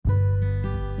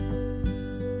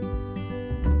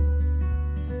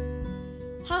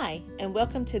Hi, and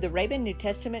welcome to the Rabun New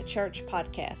Testament Church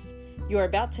podcast. You are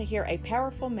about to hear a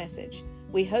powerful message.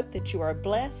 We hope that you are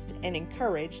blessed and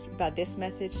encouraged by this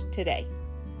message today.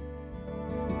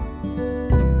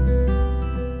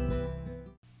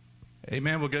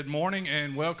 Amen. Well, good morning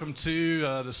and welcome to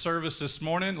the service this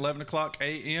morning, 11 o'clock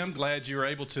a.m. Glad you were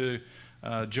able to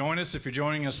join us. If you're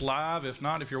joining us live, if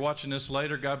not, if you're watching this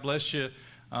later, God bless you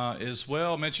as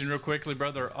well. Mention real quickly,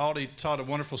 Brother Aldi taught a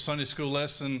wonderful Sunday school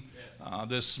lesson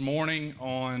this morning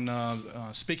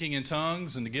on speaking in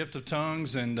tongues and the gift of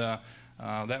tongues, and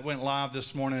that went live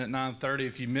this morning at 9:30.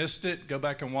 If you missed it, go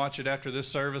back and watch it after this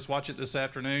service. Watch it this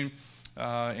afternoon,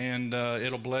 and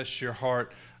it'll bless your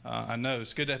heart. I know.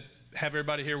 It's good to have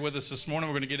everybody here with us this morning.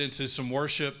 We're going to get into some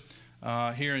worship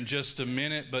here in just a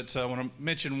minute, but I want to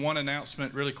mention one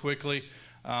announcement really quickly.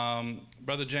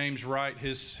 Brother James Wright,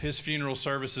 his funeral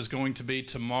service is going to be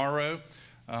tomorrow.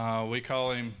 We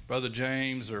call him Brother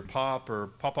James or Pop or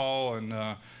Pawpaw,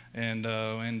 and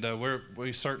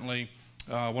we certainly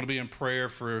want to be in prayer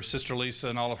for Sister Lisa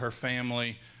and all of her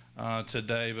family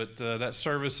today. But that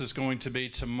service is going to be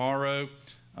tomorrow,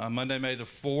 Monday, May the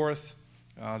 4th.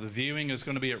 The viewing is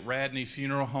going to be at Radney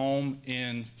Funeral Home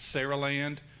in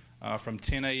Saraland from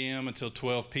 10 a.m. until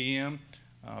 12 p.m.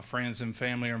 Friends and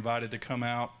family are invited to come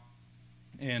out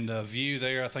and view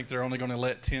there. I think they're only going to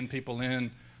let 10 people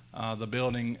in the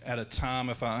building at a time,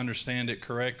 if I understand it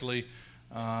correctly.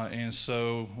 And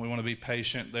so we want to be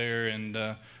patient there. And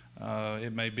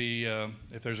it may be,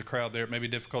 if there's a crowd there, it may be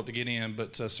difficult to get in,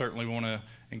 but certainly want to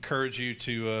encourage you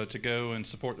to go and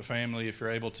support the family if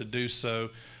you're able to do so.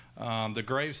 The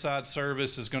graveside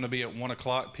service is going to be at 1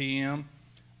 o'clock p.m.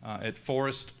 At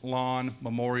Forest Lawn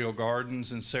Memorial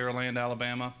Gardens in Saraland,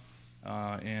 Alabama.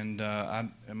 In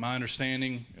my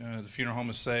understanding, the funeral home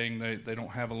is saying they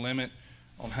don't have a limit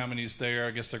on how many's there.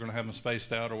 I guess they're going to have them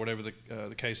spaced out or whatever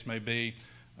the case may be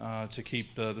to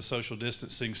keep the social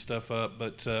distancing stuff up.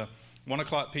 But 1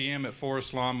 o'clock p.m. at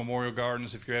Forest Lawn Memorial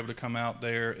Gardens, if you're able to come out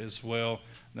there as well,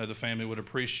 I know the family would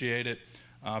appreciate it.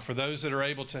 For those that are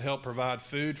able to help provide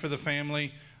food for the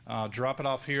family, drop it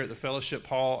off here at the Fellowship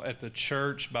Hall at the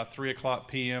church by 3 o'clock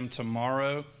p.m.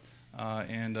 tomorrow.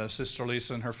 And Sister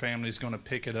Lisa and her family is going to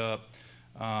pick it up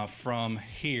from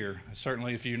here.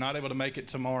 Certainly, if you're not able to make it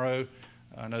tomorrow,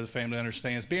 I know the family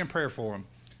understands. Be in prayer for them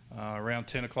around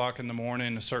 10 o'clock in the morning,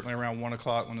 and certainly around 1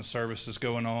 o'clock when the service is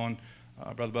going on.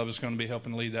 Brother Bubba's going to be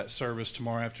helping lead that service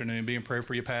tomorrow afternoon. Be in prayer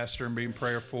for your pastor and be in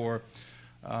prayer for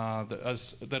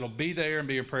us that'll be there, and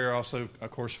be in prayer also,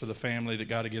 of course, for the family, that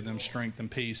God to give them strength and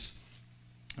peace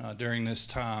during this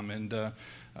time. And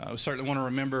we certainly want to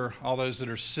remember all those that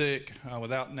are sick.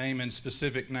 Without naming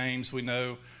specific names, we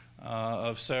know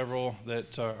of several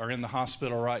that are in the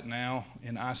hospital right now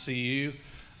in ICU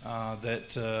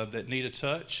that need a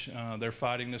touch. They're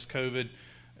fighting this COVID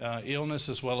illness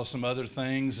as well as some other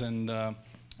things, and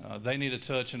they need a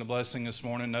touch and a blessing this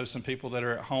morning. Know some people that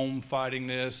are at home fighting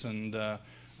this, and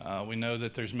we know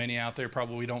that there's many out there,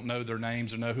 probably we don't know their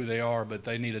names or know who they are, but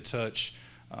they need a touch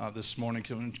this morning.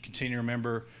 Continue to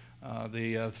remember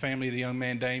the family of the young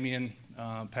man Damien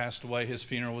passed away. His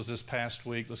funeral was this past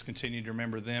week. Let's continue to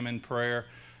remember them in prayer.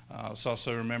 Let's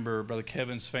also remember Brother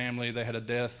Kevin's family. They had a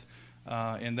death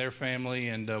in their family,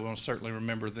 and we'll certainly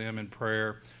remember them in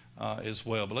prayer as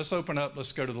well. But let's open up.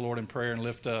 Let's go to the Lord in prayer and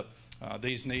lift up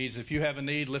these needs. If you have a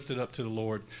need, lift it up to the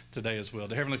Lord today as well.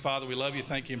 Dear Heavenly Father, we love you,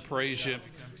 thank you, and praise you,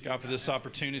 God, for this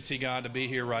opportunity, God, to be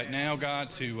here right now,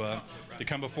 God, to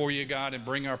come before you, God, and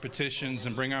bring our petitions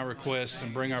and bring our requests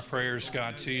and bring our prayers,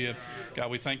 God, to you.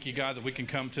 God, we thank you, God, that we can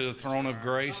come to the throne of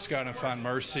grace, God, and find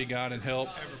mercy, God, and help,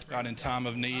 God, in time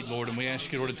of need, Lord. And we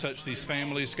ask you, Lord, to touch these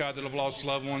families, God, that have lost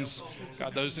loved ones,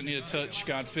 God, those that need a touch,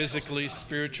 God, physically,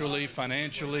 spiritually,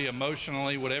 financially,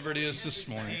 emotionally, whatever it is this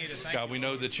morning. God, we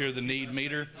know that you're the need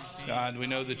meter. God, we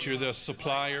know that you're the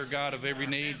supplier, God, of every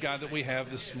need, God, that we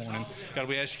have this morning. God,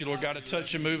 we ask you, Lord, God, to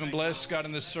touch and move and bless, God,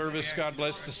 in this service. God,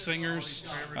 bless the singers.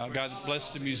 God,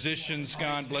 bless the musicians.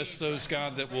 God, bless those,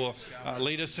 God, that will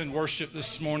lead us in worship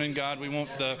this morning. God, we want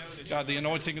the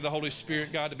anointing of the Holy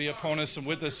Spirit, God, to be upon us and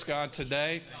with us, God,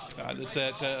 today.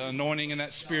 That anointing and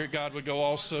that Spirit, God, would go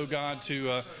also, God,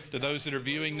 to those that are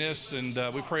viewing this. And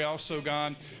we pray also,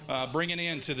 God, bring an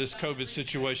end to this COVID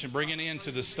situation, bring an end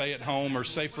to the stay at home or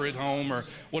safer at home or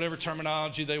whatever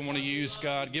terminology they want to use,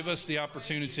 God. Give us the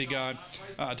opportunity, God,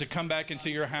 to come back into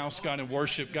your house, God, and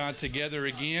worship, God, together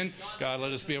again. God,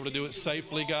 let us be able to do it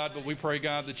safely, God, but we pray,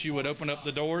 God, that you would open up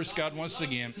the doors, God, once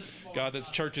again. God, that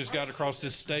the churches, God, across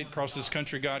this state, across this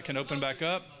country, God, can open back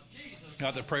up.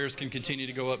 God, the prayers can continue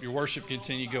to go up. Your worship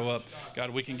continue to go up.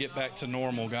 God, we can get back to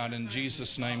normal, God. In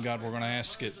Jesus' name, God, we're going to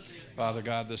ask it, Father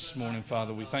God, this morning.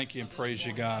 Father, we thank you and praise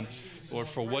you, God, Lord,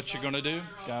 for what you're going to do.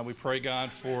 God, we pray,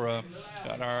 God, for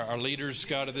God, our leaders,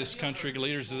 God, of this country,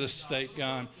 leaders of this state,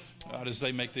 God, as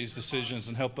they make these decisions,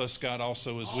 and help us, God,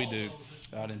 also as we do.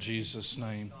 God, in Jesus'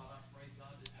 name.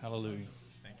 Hallelujah.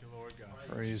 Thank you, Lord God.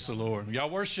 Praise the Lord.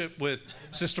 Y'all worship with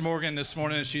Sister Morgan this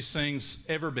morning as she sings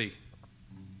Ever Be.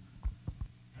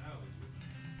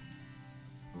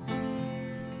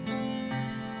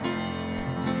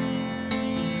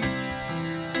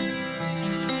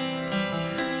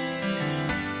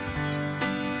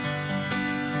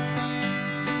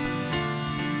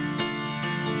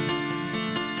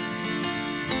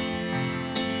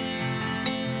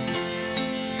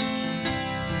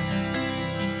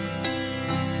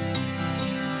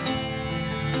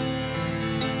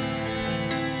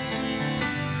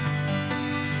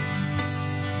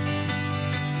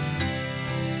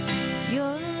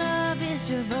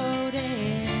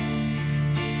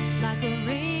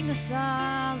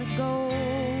 Solid gold,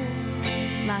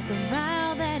 like a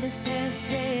vow that is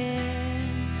tested,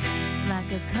 like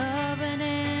a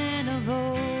covenant of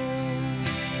old.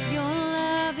 Your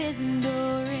love is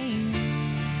enduring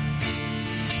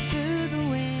through the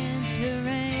winter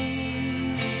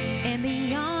rain and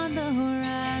beyond the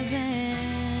horizon,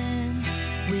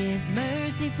 with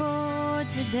mercy for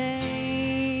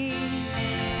today.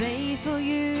 Faithful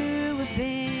you have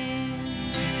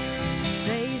been,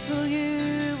 faithful you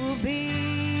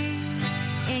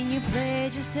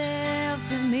pledge yourself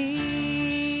to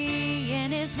me,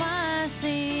 and it's why I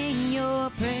sing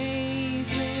your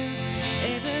praise will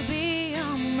ever be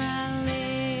on my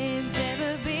lips,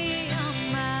 ever be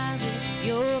on my lips.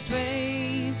 Your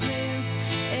praise will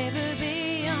ever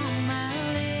be on my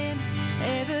lips,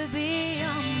 ever be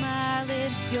on my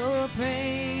lips. Your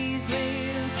praise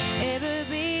will ever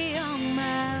be on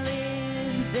my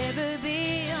lips, ever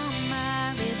be on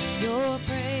my lips. Your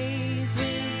praise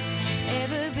will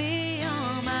ever be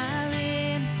on my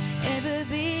lips, ever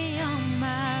be on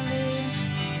my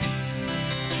lips.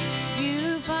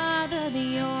 You father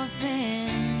the orphan,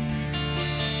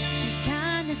 your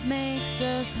kindness makes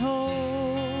us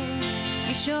whole.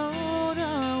 You showed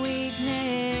our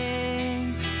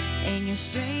weakness, and your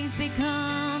strength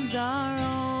becomes our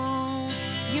own.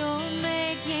 You're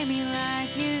making me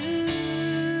like you,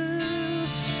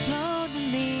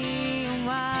 clothing me in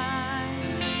white,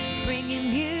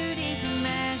 bringing beauty from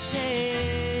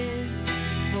ashes.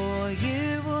 For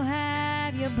you will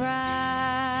have your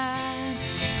bride,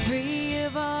 free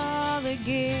of all her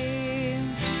guilt,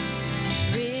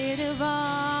 rid of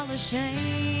all her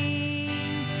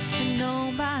shame, and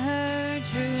known by her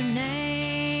true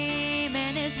name.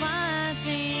 And it's why I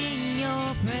sing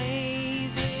your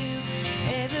praise will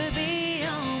ever be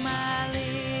on my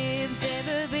lips,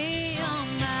 ever be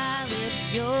on my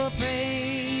lips. Your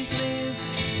praise will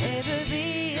ever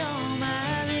be on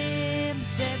my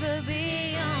lips, ever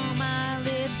be on my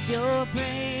lips. Your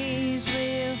praise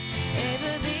will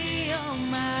ever be on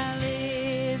my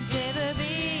lips, ever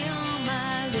be on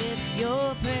my lips.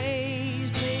 Your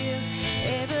praise will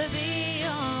ever be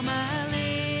on my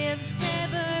lips,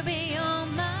 ever be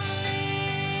on my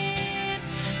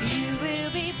lips. You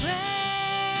will be praised,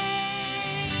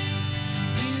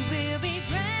 you will be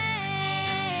praised.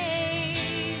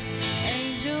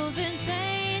 Angels and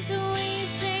saints, we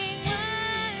sing,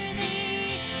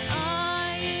 worthy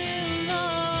are you,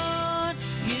 Lord.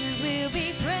 You will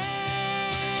be praised,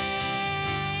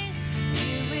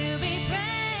 you will be praised.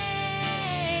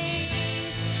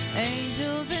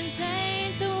 Angels and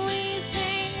saints, we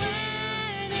sing,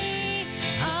 worthy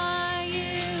are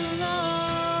you,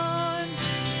 Lord.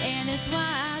 And it's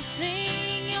why I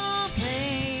sing your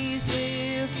praise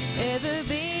will ever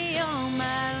be on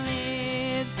my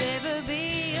lips, ever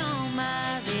be on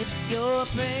my lips. Your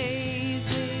praise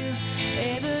will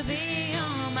ever be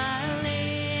on my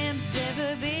lips,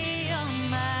 ever be on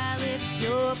my lips.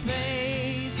 Your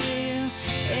praise will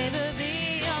ever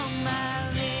be on my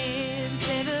lips,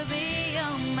 ever be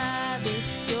on my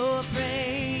lips. Your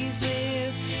praise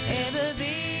will ever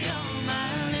be on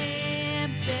my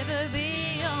lips, ever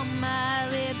be on my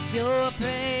lips. Your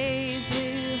praise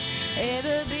will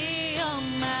ever be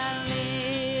on my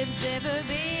lips, ever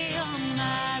be on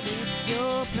my lips.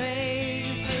 Your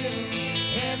praise will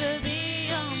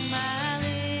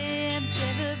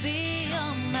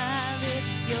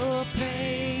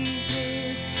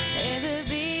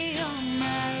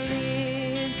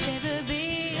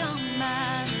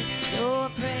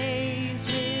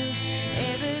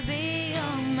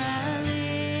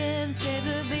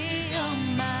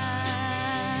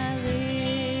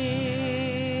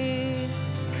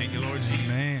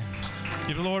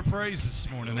Lord praise this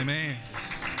morning. Amen.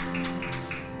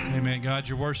 Amen. God,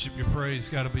 your worship, your praise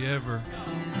got to be ever,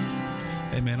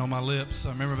 amen, on my lips. I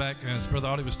remember back as Brother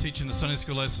Audie was teaching the Sunday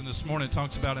school lesson this morning, it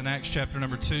talks about in Acts chapter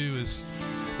number 2 is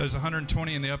those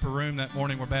 120 in the upper room that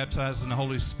morning were baptized in the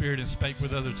Holy Spirit and spake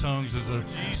with other tongues as the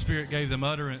Spirit gave them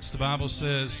utterance. The Bible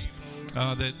says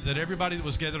that everybody that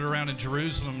was gathered around in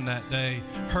Jerusalem that day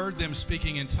heard them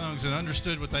speaking in tongues and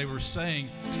understood what they were saying,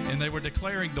 and they were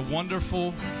declaring the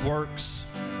wonderful works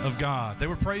of God. They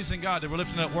were praising God. They were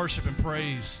lifting up worship and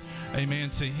praise, amen,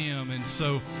 to Him. And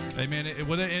so, amen, in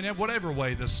whatever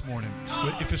way this morning,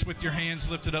 if it's with your hands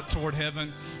lifted up toward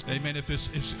heaven, amen, if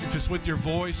it's with your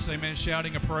voice, amen,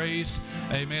 shouting a praise,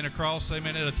 amen, across,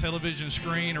 amen, at a television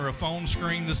screen or a phone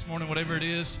screen this morning, whatever it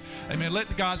is, amen,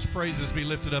 let God's praises be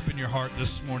lifted up in your heart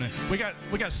this morning. We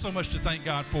got so much to thank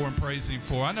God for and praise Him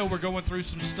for. I know we're going through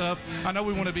some stuff. I know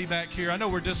we want to be back here. I know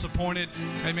we're disappointed,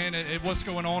 amen, at what's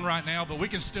going on right now, but we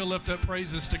can still lift up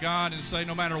praises to God and say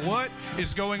no matter what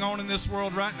is going on in this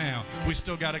world right now, we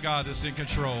still got a God that's in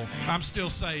control. I'm still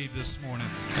saved this morning,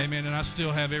 amen, and I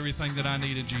still have everything that I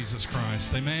need in Jesus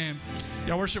Christ, amen.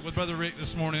 Y'all worship with Brother Rick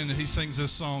this morning, and he sings this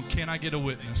song, Can I Get a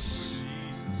Witness?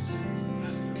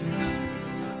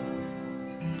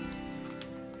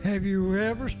 Have you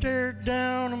ever stared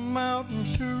down a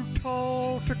mountain too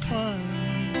tall to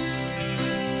climb?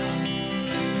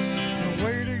 A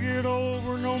way to get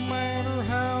over no matter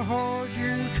how hard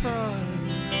you try.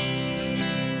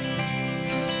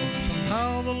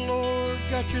 Somehow the Lord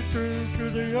got you through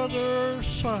to the other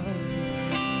side.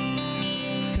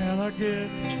 Can I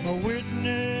get a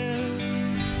witness?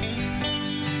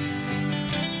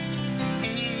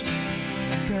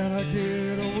 Can I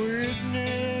get a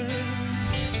witness?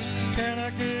 Can I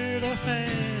get a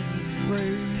hand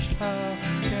raised high?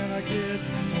 Can I get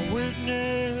a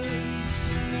witness?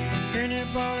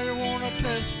 Anybody want to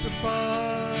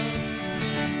testify?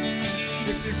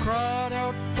 If you cried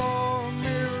out for a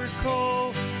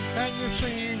miracle and you've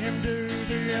seen Him do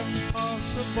the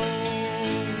impossible,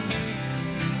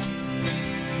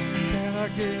 can I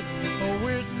get a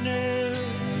witness?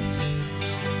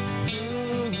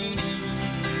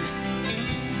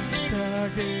 Can I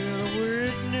get a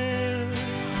witness?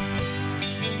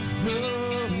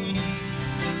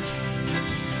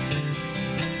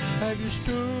 Have you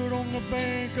stood on the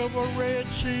bank of a Red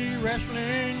Sea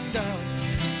wrestling doubts?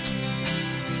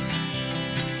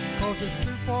 'Cause it's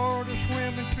too far to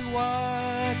swim and too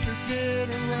wide to get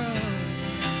around.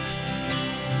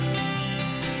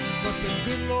 But the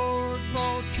good Lord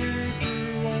brought you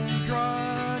through on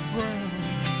dry ground.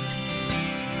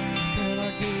 Can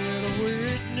I get a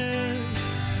witness?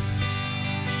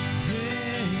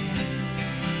 Yeah.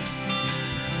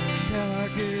 Can I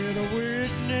get a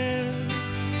witness?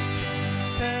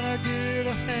 Can I get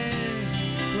a hand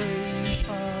raised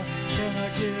high? Can I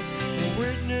get a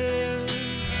witness?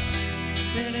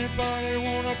 Anybody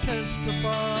want to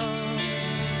testify?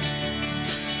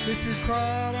 If you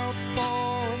cried out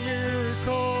for a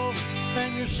miracle and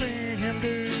you've seen Him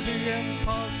do the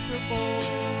impossible,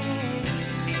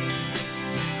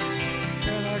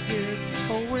 can I get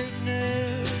a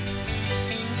witness?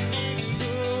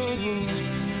 Oh,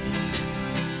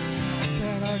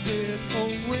 can I get a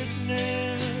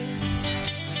witness?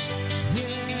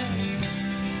 Yeah.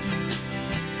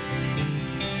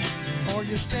 Are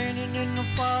you standing in the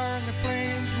fire and the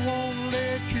flames won't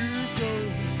let you go,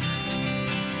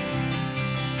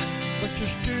 but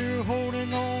you're still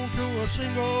holding on to a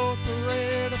single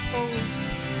thread of hope?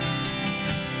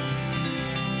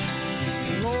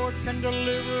 The Lord can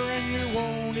deliver and you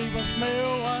won't even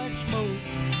smell like smoke.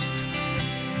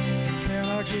 Can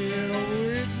I get a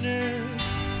witness?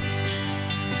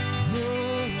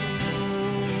 Oh,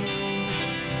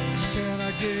 can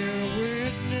I get a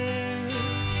witness?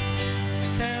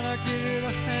 Can I get a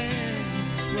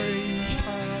hand raised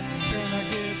high? Can I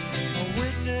get a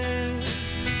witness?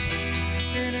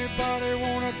 Anybody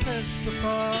want to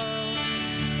testify?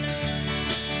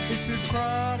 If you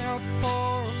cried out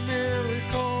for a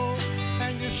miracle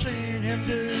and you've seen Him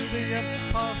do the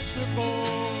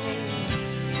impossible,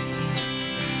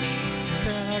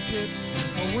 can I get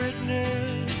a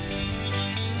witness?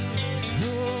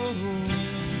 Oh,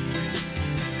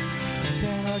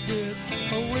 can I get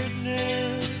a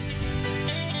witness?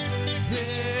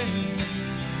 Yeah,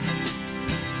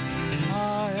 I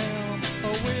am a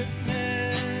witness.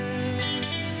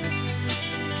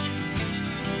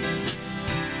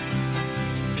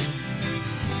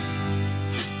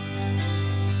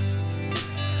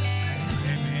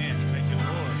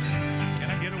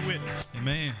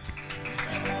 Amen.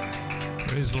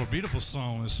 Praise the Lord. Beautiful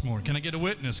song this morning. Can I get a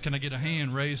witness? Can I get a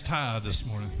hand raised high this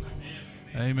morning?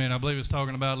 Amen. I believe it's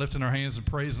talking about lifting our hands and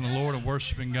praising the Lord and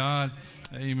worshiping God.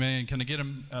 Amen. Can I get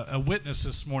a witness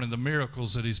this morning, the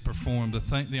miracles that He's performed,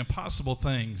 the impossible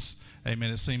things,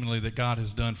 amen, seemingly that God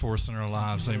has done for us in our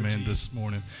lives, amen, this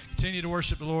morning. Continue to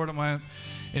worship the Lord. I'm going to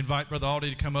invite Brother Aldi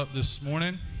to come up this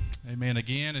morning. Amen.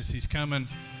 Again, as he's coming,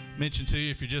 mention to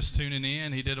you, if you're just tuning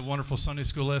in, he did a wonderful Sunday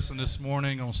school lesson this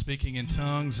morning on speaking in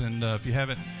tongues. And if you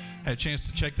haven't had a chance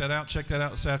to check that out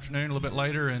this afternoon, a little bit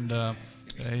later. And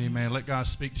amen. Let God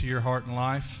speak to your heart and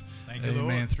life. Thank you,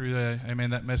 amen. Lord. Through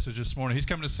that message this morning. He's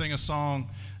coming to sing a song.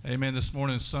 Amen. This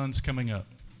morning, the sun's coming up.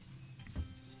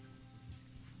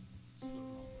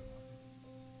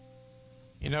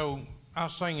 You know, I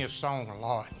sing this song a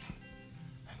lot.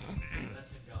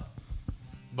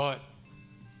 But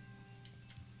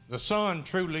the sun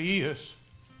truly is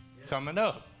coming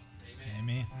up.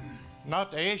 Amen.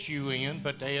 Not the S-U-N,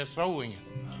 but the S-O-N.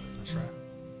 That's right.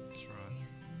 That's right.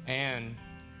 And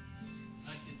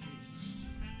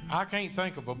I can't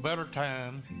think of a better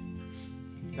time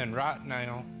than right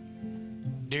now,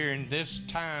 during this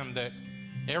time that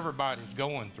everybody's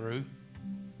going through,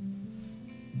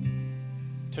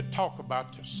 to talk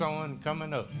about the sun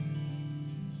coming up.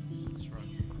 That's right.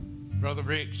 Brother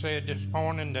Rick said this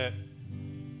morning that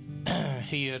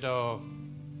he had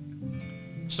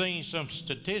seen some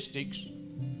statistics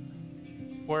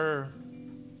where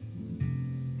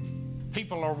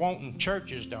people are wanting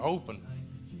churches to open.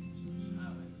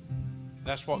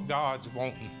 That's what God's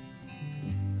wanting.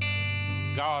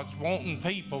 God's wanting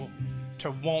people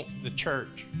to want the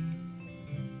church.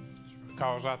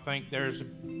 Because I think there's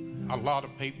a lot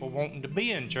of people wanting to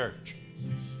be in church.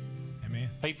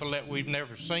 Amen. People that we've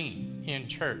never seen in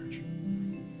church.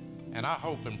 And I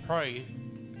hope and pray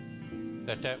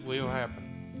that that will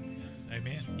happen.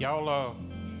 Amen. Y'all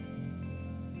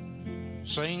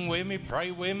sing with me,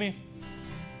 pray with me.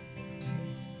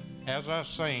 As I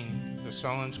sing, the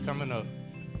sun's coming up.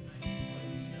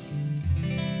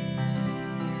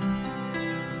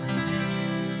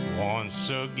 Once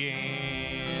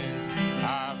again,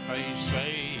 I face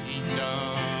Satan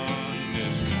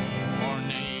this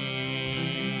morning,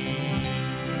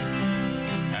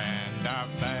 and I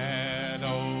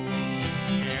battle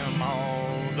him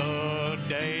all the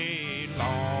day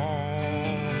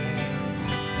long.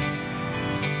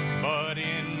 But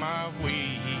in my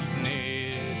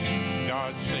weakness,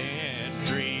 God sent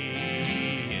reinforcement,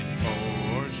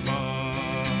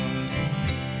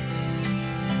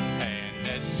 and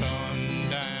at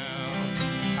sundown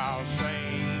I'll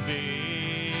sing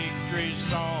victory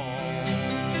song.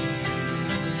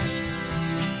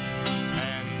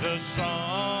 And the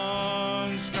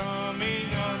sun's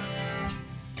coming up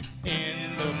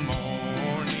in the morning.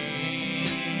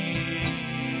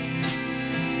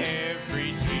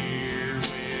 Every tear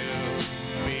will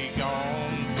be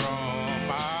gone from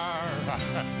our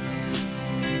eyes.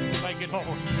 Thank you,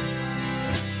 Lord.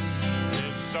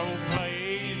 This old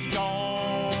place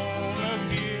gonna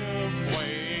give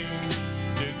way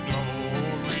to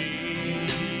glory,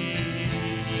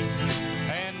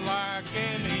 and like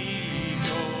an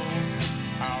eagle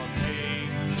I'll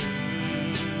take to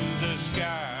the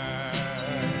sky.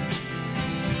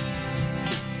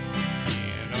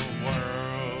 In a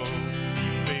world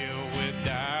filled with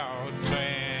doubts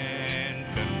and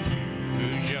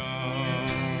confusion,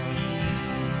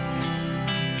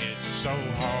 it's so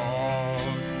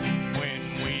hard when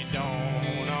we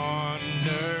don't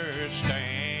understand.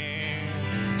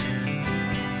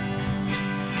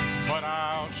 But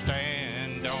I'll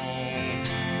stand on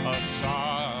a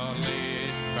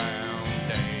solid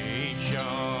foundation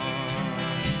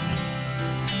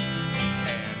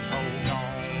and hold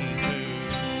on to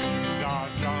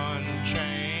God's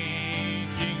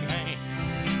unchanging hand.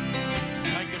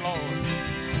 Thank you, Lord.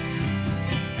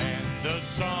 And the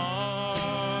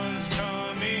sun's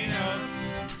coming up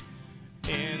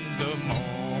in the morning.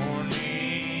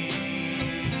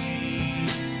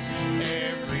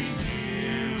 Every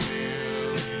tear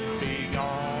will be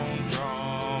gone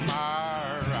from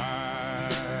our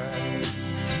eyes.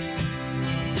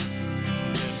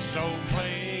 This old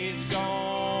place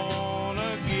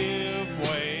gonna give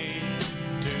way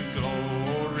to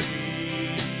glory,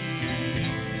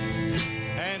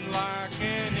 and like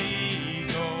an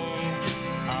eagle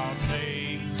I'll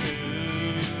take to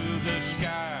the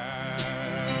sky.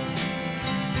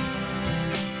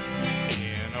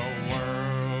 In a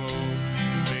world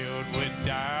filled with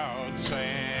doubts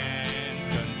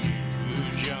and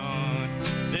confusion,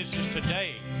 this is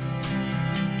today.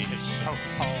 It's so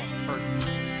hard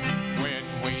when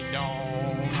we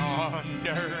don't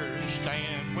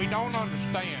understand. We don't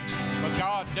understand, but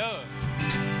God does.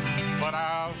 But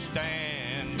I'll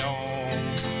stand on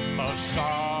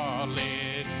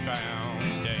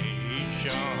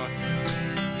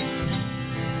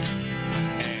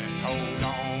and hold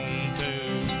on to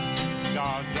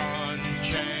God's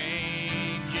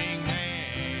unchanging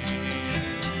hand.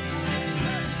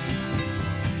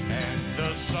 And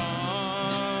the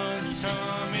sun's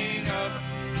coming up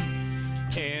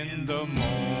in the morning.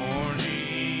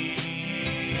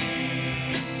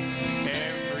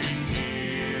 Every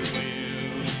tear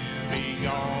will be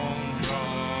gone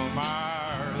from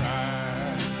our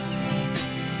eyes.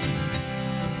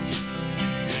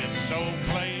 This old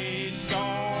place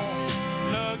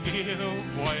gonna give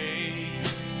way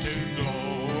to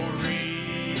glory,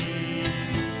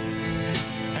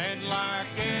 and like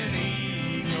an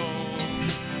eagle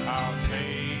I'll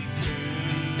take to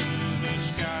the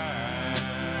sky,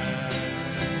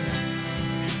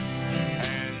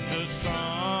 and the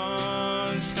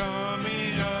sun's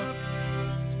coming up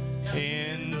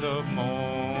in the morning.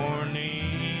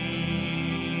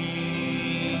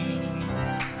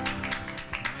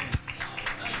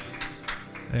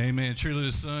 Amen. Truly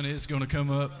the sun is going to come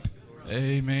up,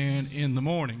 amen, in the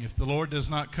morning. If the Lord does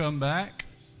not come back,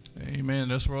 amen,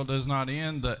 this world does not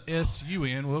end, the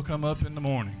S-U-N will come up in the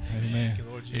morning. Amen.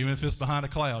 Even if it's behind a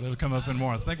cloud, it'll come up in the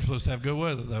morning. I think we're supposed to have good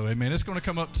weather, though. Amen. It's going to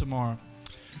come up tomorrow.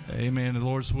 Amen. The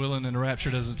Lord's willing and the rapture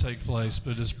doesn't take place.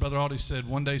 But as Brother Aldi said,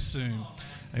 one day soon,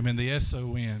 amen, the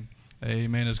S-O-N,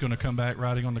 amen, is going to come back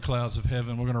riding on the clouds of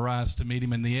heaven. We're going to rise to meet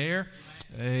him in the air.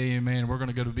 Amen. We're going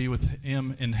to go to be with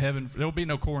him in heaven. There will be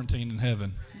no quarantine in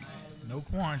heaven. No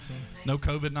quarantine. No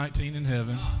COVID-19 in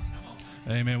heaven.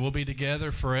 Amen. We'll be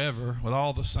together forever with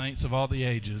all the saints of all the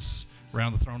ages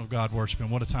around the throne of God worshiping.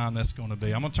 What a time that's going to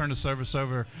be. I'm going to turn the service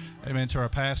over, amen, to our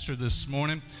pastor this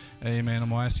morning. Amen. I'm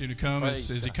going to ask you to come. As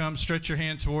he comes, stretch your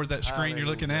hand toward that screen you're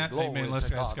looking at. Amen.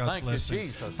 Let's ask God's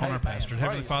blessing on our pastor.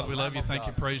 Heavenly Father, we love you. Thank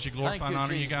you, praise you, glorify and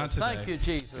honor you, God, today. Thank you,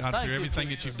 Jesus. God, for everything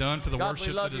that you've done, for the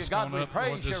worship that has gone up,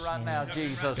 Lord, this morning.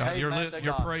 God,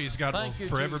 your praise, God, will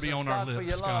forever be on our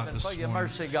lips, God, this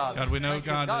morning. God, we know,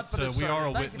 God, that we are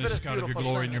a witness, God, of your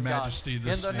glory and your majesty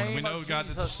this morning. We know, God,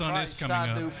 that the sun is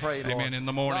coming up. Amen. In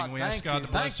the morning, we ask God to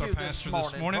bless our pastor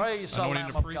this morning. Anoint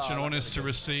him to preach, anoint us to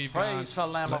receive,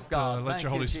 God. Let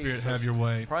your Holy Spirit have your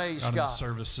way, praise God, God. In the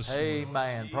service this morning.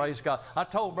 Amen. Praise God. I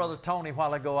told Brother Tony a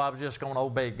while ago I was just going to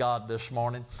obey God this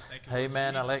morning.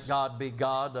 Amen. And let God be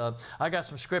God. I got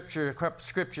some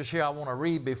scriptures here I want to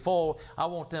read before. I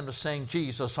want them to sing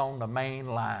Jesus on the main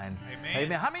line. Amen.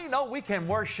 Amen. How many know we can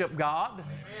worship God?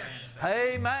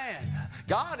 Amen. Amen.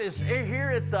 God is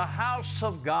here at the house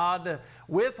of God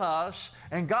with us,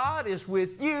 and God is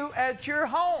with you at your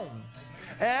home.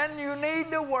 And you need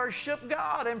to worship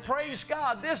God and praise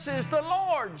God. This is the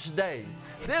Lord's day.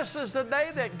 This is the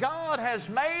day that God has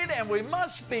made, and we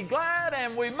must be glad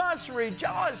and we must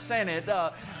rejoice in it.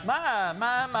 My.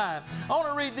 I want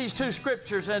to read these two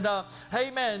scriptures, and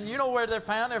amen. You know where they're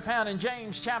found? They're found in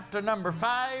James chapter number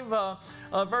 5,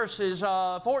 verses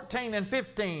 14 and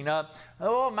 15.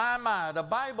 Oh, my. The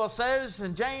Bible says,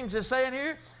 and James is saying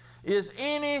here, is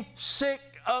any sick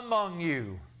among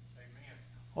you?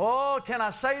 Oh, can I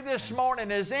say this morning,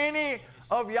 is any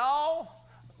of y'all,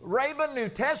 Raven New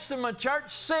Testament Church,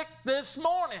 sick this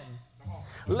morning?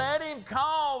 Let him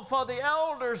call for the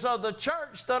elders of the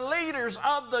church, the leaders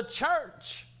of the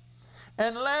church,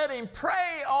 and let him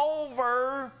pray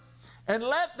over, and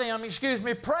let them,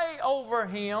 pray over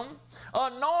him,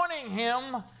 anointing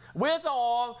him with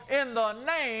oil in the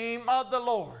name of the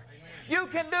Lord. You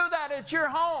can do that at your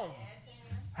home.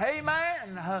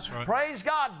 Amen. Right. Praise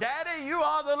God. Daddy, you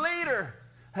are the leader.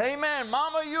 Amen.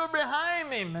 Mama, you're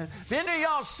behind him. If any of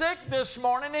y'all sick this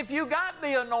morning, if you got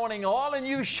the anointing oil, and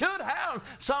you should have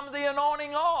some of the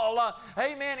anointing oil,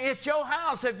 amen, at your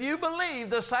house, if you believe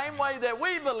the same way that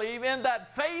we believe in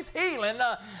that faith healing,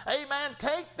 amen,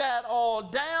 take that oil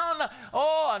down,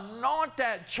 anoint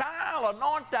that child,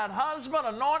 anoint that husband,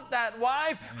 anoint that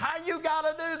wife. How you got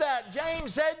to do that?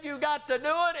 James said you got to do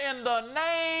it in the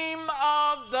name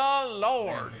of the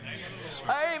Lord.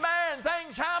 Amen.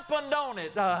 Things happen, don't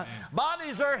it?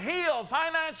 Bodies are healed.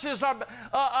 Finances are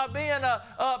being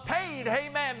paid.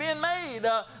 Amen. Being made.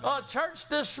 Church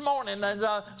this morning. And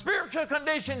spiritual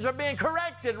conditions are being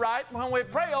corrected, right? When we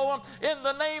pray over them in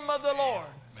the name of the Lord.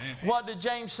 Amen. What did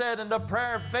James say? And the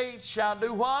prayer of faith shall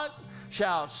do what?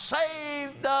 Shall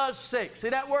save the sick. See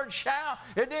that word shall?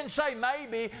 It didn't say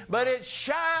maybe, but it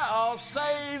shall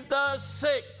save the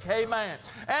sick. Amen.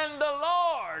 And the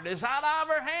Lord Lord is out of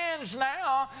our hands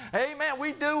now. Amen.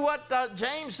 We do what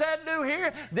James said do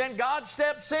here. Then God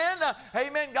steps in.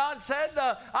 Amen. God said,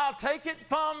 I'll take it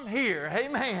from here.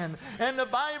 Amen. And the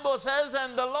Bible says,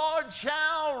 and the Lord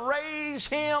shall raise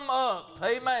him up.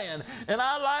 Amen. And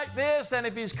I like this. And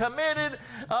if he's committed,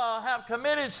 have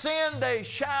committed sin, they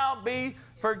shall be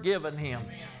forgiven him.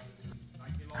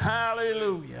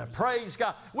 Hallelujah. Praise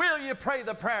God. Will you pray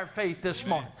the prayer of faith this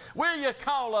morning? Will you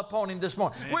call upon him this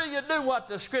morning? Will you do what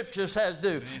the Scripture says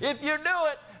do? If you do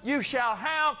it, you shall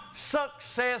have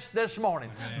success this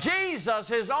morning.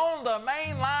 Jesus is on the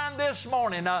main line this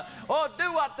morning.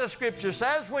 Do what the Scripture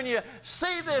says. When you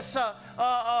see this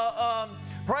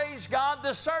praise God,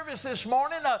 this service this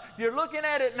morning, if you're looking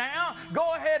at it now,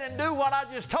 go ahead and do what I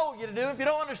just told you to do. If you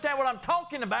don't understand what I'm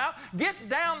talking about, get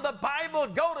down the Bible,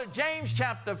 go to James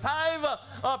chapter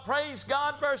 5, praise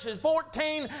God, verses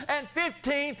 14 and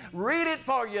 15. Read it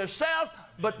for yourself.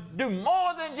 But do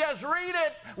more than just read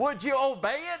it. Would you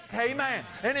obey it? Amen.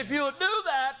 And if you'll do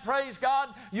that, praise God,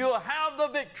 you'll have the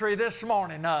victory this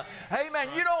morning. Amen.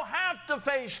 You don't have to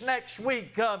face next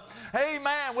week,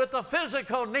 amen, with a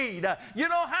physical need. You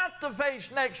don't have to face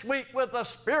next week with a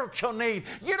spiritual need.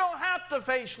 You don't have to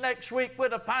face next week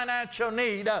with a financial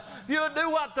need. If you'll do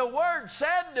what the Word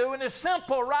said do, and it's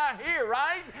simple right here,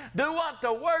 right? Do what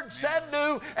the Word said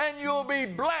do, and you'll be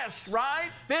blessed,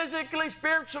 right? Physically,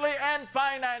 spiritually, and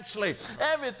financially.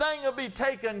 Everything will be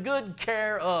taken good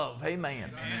care of.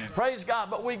 Amen. Praise God.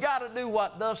 But we got to do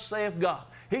what thus saith God.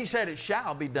 He said it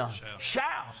shall be done.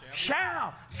 Shall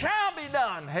be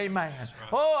done. Amen. Right.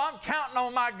 Oh, I'm counting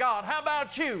on my God. How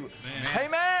about you?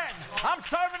 Amen. I'm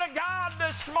serving a God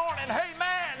this morning.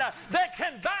 Amen. That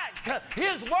can back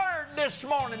His Word this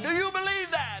morning. Do you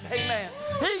believe that? Amen.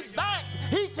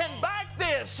 He can back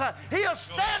this. He'll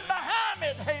stand behind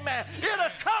it. Amen.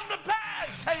 It'll come to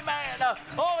pass. Amen.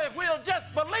 If we'll just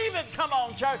believe it, come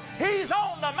on, church. He's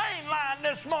on the main line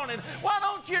this morning. Why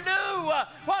don't you do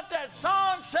what that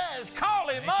song says? Call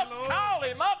him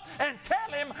up, and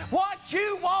tell him what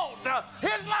you want.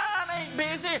 His line ain't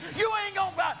busy. You ain't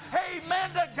going to,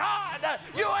 amen to God.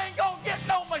 You ain't going to get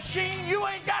no machine. You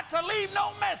ain't got to leave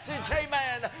no message.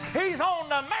 Amen. He's on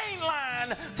the main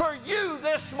line for you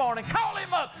this morning. Call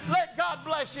him up. Let God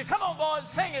bless you. Come on, boys.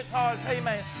 Sing it for us.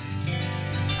 Amen.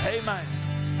 Amen.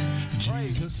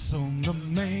 Jesus on the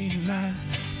main line,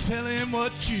 tell him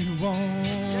what you want.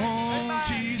 Yes,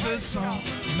 Jesus on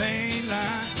the main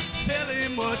line, tell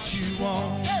him what you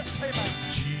want. Yes,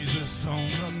 Jesus on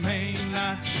the main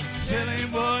line, tell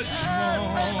him what you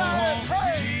want.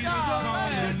 Jesus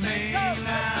on the main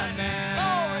line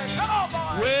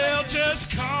now. Well,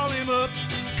 just call him up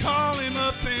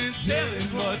and tell him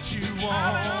what you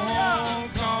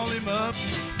want. Call him up,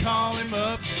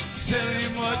 tell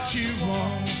him what you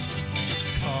want.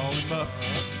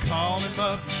 Call him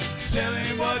up, tell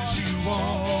him what you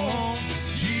want.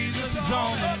 Jesus is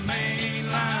on the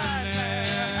main line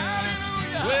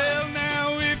now. Well,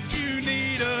 now if you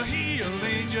need a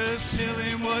healing, just tell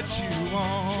him what you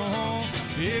want.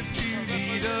 If you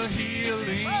need a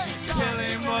healing, tell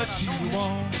him what you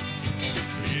want.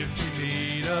 If you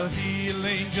need a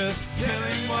healing, just tell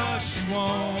him what you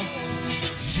want.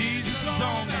 Jesus is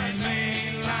on the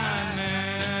main line now.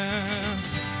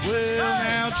 Well,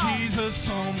 now Jesus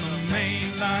on the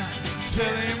main line,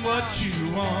 tell him what you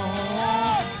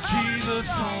want.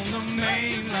 Jesus on the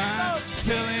main line,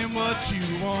 tell him what you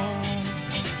want.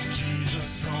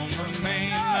 Jesus on the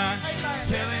main line,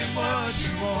 tell him what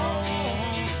you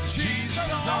want.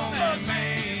 Jesus on the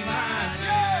main line.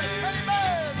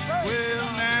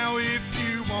 Well, now if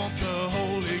you want the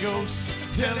Holy Ghost,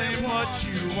 tell him what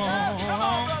you want.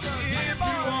 If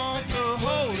you want the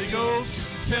Holy Ghost,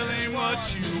 tell him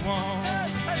what you want.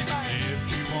 If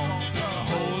you want the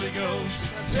Holy Ghost,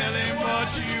 tell him what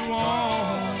you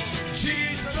want.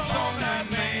 Jesus is on that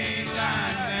main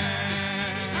line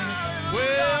now.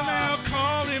 Well, now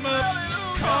call him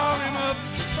up,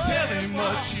 tell him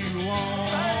what you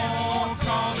want.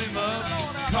 Call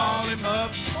him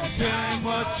up, tell him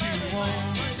what you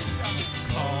want.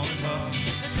 Call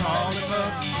him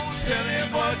up, tell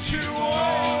him what you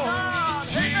want.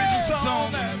 Jesus is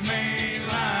on that main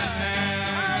line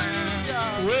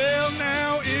now. Well,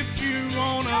 now if you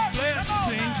want a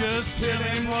blessing, just tell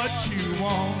him what you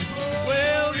want.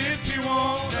 Well, if you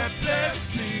want that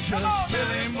blessing, just tell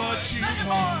him what you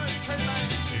want.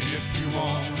 If you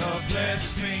want a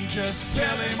blessing, just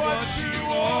tell him what you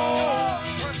want.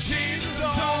 Jesus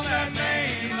is on that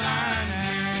main line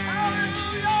now.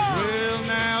 Well,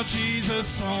 now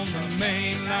Jesus on the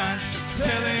main line,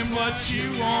 tell him what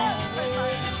you want.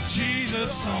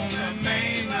 Jesus on the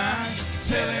main line,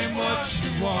 tell him what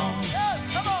you want.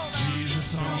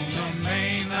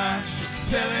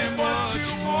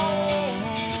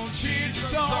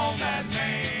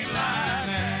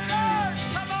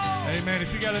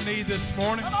 got a need this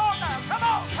morning, Come on now. Come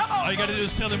on. Come on. all you got to do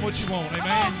is tell him what you want. Come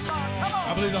Amen. on, son. Come on.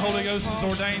 I believe the Holy Ghost has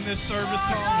ordained this service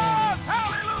this morning. Yes,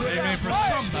 hallelujah. Amen. For Praise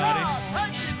somebody, God.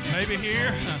 Thank you, Jesus. maybe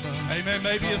here, amen,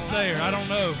 maybe it's there. I don't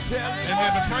know.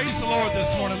 Amen. But praise the Lord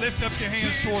this morning. Lift up your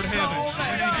hands toward heaven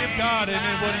and give God,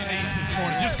 amen, what he needs this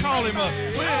morning. Just call him up.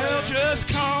 Well, just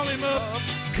call him up.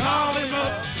 Call him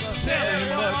up. Tell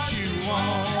him what you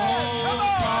want.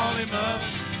 Call him up.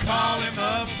 Call him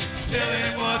up. Tell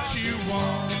him what you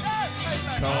want.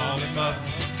 Call him up.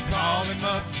 Call him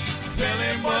up. Tell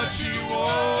him what you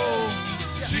want.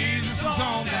 Jesus is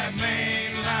on that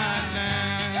main line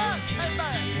now.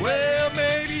 Well,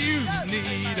 maybe you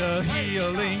need a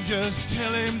healing. Just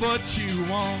tell him what you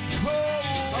want.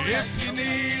 If you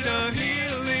need a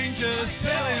healing, just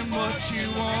tell him what you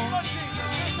want.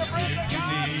 If you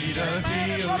need a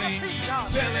healing,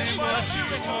 tell him what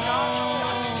you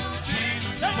want.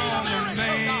 Jesus is on the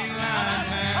main line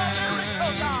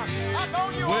now.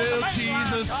 Well,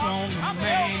 Jesus on the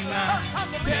main line,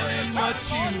 tell him what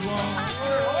you want.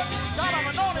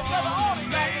 Jesus on the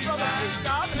main line,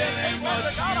 tell him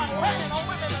what you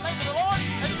want.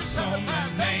 Jesus on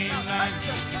the main line,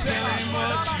 tell him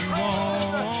what you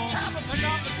want.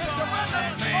 Jesus on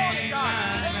the main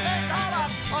line.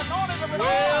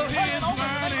 Well, his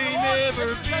mind ain't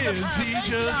never busy,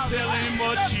 just tell him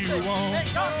what you want.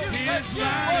 His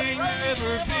mind ain't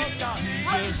never busy,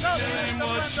 just tell him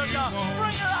what you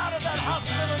want. His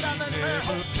mind ain't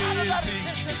never busy,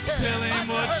 tell him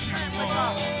what you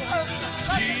want.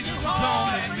 Jesus is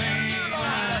on the main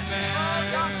line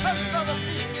now.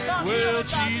 Well,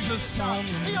 Jesus on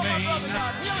the main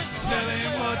line, tell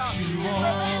him what you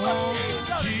want.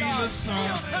 Jesus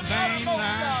on the main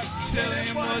line, tell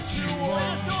him what you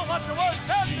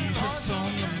want. Jesus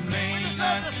on the main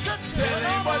line, tell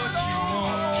him what you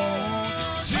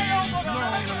want. Jesus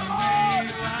on the main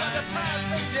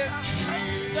line, yes,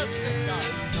 he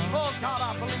is. Oh God,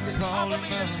 I believe it. Call him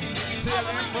up, tell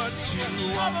him what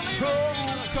you want.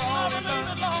 Oh, call him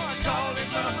up, call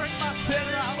him up, tell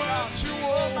him what you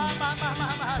want.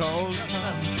 Call him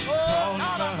up, call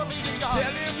him up,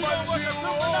 tell him what you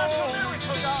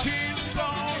want. Jesus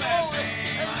on that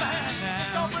main line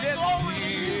now, yes, he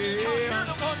is.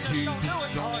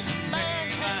 Jesus on the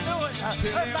main line,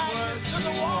 tell him what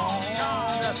you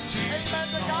want.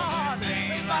 Jesus on the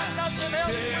main line,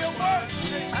 tell him what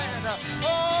you want.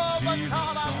 Oh, but Jesus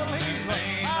God, I on the believe.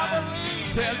 main I line,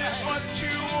 believe. tell him what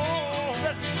you want.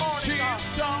 This morning,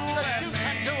 Jesus God, on that that you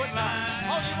can do main it, God.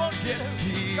 All you want to yes, do,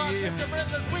 he God, is. if the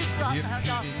risen weak right If now, you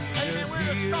God. need Amen. a We're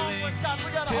the strong healing, ones, God.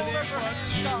 We got to tell hold him up our what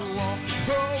hands, you God. want.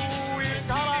 Oh, if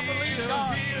God, I you believe, need a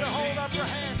God, you healing, hold up your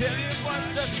hands. tell him what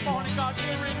This you morning, God,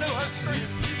 you renew her strength.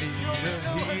 You'll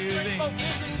renew her strength, both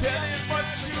physically tell and him what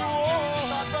you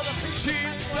God, want. Brother Peter,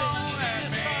 Jesus same way. on that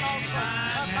His son main also.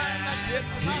 I bind that yes,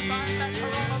 sickness, I bind that he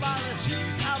coronavirus is.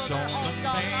 Jesus out of their on home, the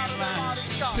God, main out of their line,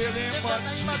 bodies, God. tell him In the what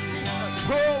name you of Jesus. want.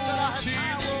 That I Oh, have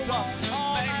Jesus power on over the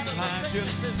all main manner of line,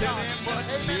 just sicknesses, tell God. him what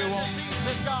Amen. you want.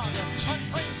 Diseases, God.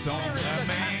 Unclean Jesus on spirits the that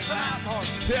main cast them out, Lord.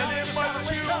 tell God, him you what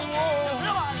gotta you wake up and want.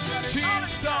 realize that it's not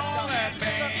Jesus in on that In the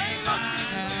main name of line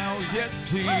Jesus. now,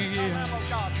 yes, he Praise the Lamb of is.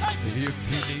 God. Thank you. If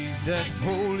you need that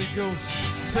Holy Ghost,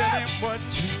 tell him what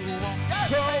you want.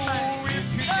 Yes, Oh, amen. if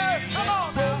you Yes, need come that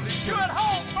on now. Holy You at Ghost,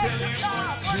 home, tell worship him God,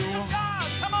 what you worship want. God.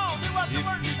 Come on, do what the If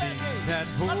word you said need do. that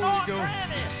Holy Anoint Ghost,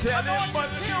 granny, tell him anoint what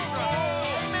your you children. want.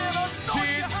 Amen. Anoint your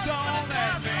Jesus husband on and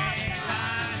that wife main right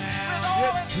line now. now, With all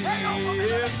yes, he and pray over the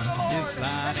is. name of the Lord. His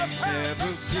line And the ain't prayer never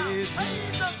faith shall busy.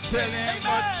 save the sick. Tell him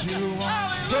what Amen. you want.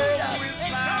 Hallelujah. Oh, his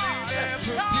And line God, ain't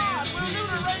never God will busy. do the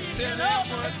Just raising tell him up.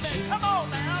 what Amen. you Come on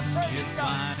now. Praise His God.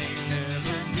 line ain't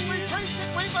never We busy. preach it,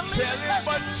 we believe Tell it. him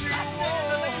what Let's you accept it in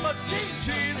the name want. of Jesus.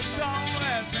 Jesus on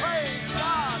that Praise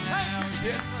God. Thank now, you,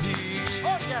 yes, he is.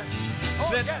 Oh, yes. Oh,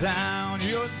 Let yes. down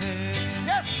your net,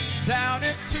 Yes. down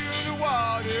into the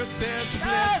water. There's a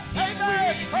Yes. blessing Amen.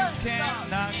 where you Praise cannot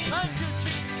God. Thank contain. you,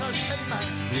 Jesus. Amen.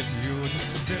 If you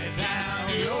just let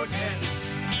down your net,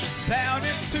 down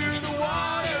into the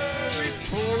water, it's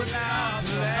pouring out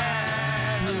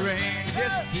the rain.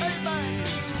 Yes, it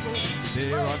is.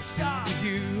 There are some of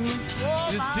you,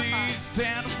 diseased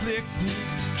and afflicted,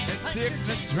 and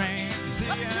sickness reigns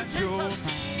Thank in you, your Jesus.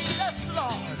 mind. Yes,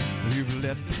 Lord. You've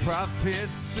let the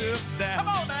prophets sit Come down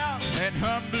on now. and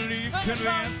unbelief Sing it,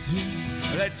 convince you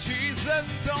that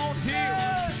Jesus don't heal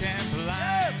the sick and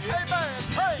blind. Yes, amen.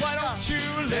 Praise Why God. don't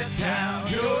you let down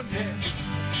your net,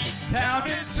 down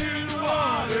into the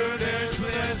water? There's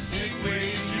blessing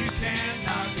waiting you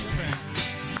cannot contain.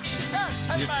 Yes,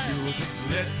 If amen. you'll just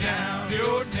let down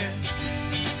your net,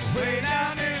 way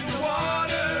down in the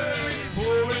water, it's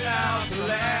pouring out the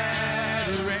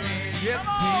latter rain. Yes,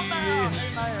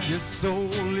 Your soul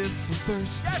is so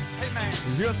thirsty. Yes, amen.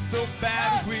 You're so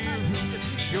bad weary.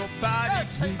 Your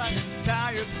body's weak amen. and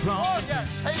tired from. Oh,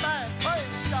 yes, amen.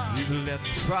 Praise God. You let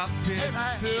the prophets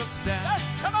Amen. sit down Yes,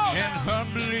 come on and now.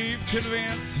 unbelief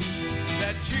convince you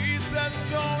that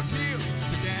Jesus won't heal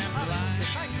the damn blind.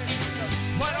 Thank you, Jesus.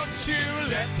 Why don't you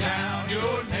let down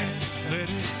your net, let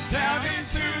it down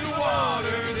into the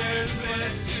water? There's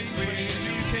blessing where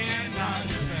you cannot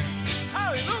attain.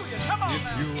 Hallelujah. Come on If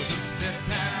now. you'll just let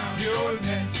down your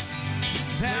net,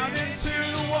 down into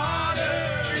the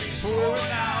water, it's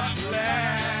pouring out the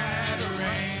latter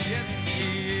rain. Yes, it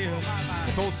is.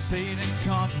 If old Satan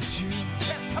comes at you,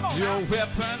 Yes, come on your now.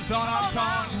 weapons are not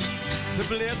carnal. The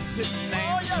blessed name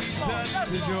Oh, of yes, Lord. Jesus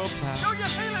Yes, is your Lord. power. Do you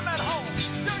feel him at home? Do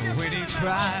you When feel he him at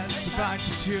tries home? to bite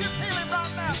you too, You feel him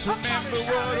right now. just remember Somebody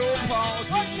what shout old amen. Paul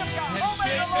did Worship God. and Obey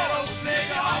shake the that Lord. old snake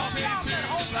Come on, off shout into at the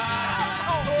home. fire. Shout at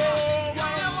home. Oh, You why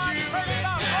feel don't like you praise let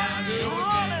God. down your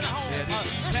Run net, at home. let It's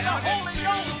it the down Holy into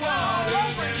Ghost the power water?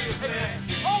 over There's you.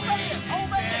 blessing Obey it. where you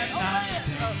Obey it. cannot Obey it.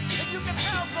 attain. And you can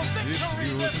have the If victory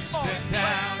you'll this just morning. let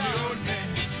down your net,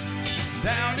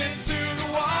 down into the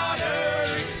water,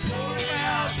 it's pouring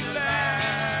out the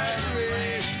latter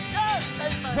rain. Yes,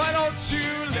 amen. Why don't you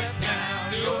let down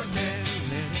your net,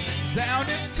 let it down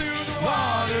into the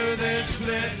water? There's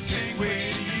blessing where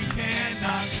you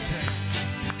cannot contain.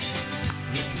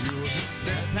 If you'll just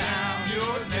let down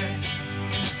your net,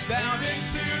 down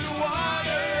into the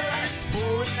water, it's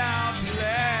pouring out the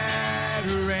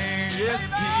latter rain.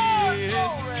 Yes, Amen. it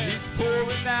Glory. is. It's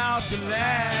pouring out the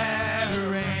latter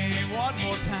rain. One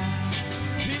more time.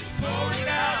 He's pouring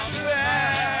out the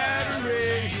latter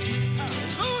rain.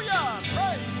 Hallelujah.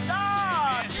 Praise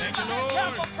God. Thank you, Give Lord.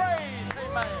 God the praise.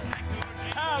 Amen.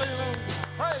 Hallelujah.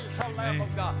 Praise the Lamb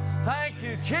of God. Thank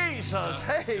you, Jesus.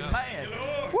 Amen.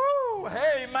 Woo.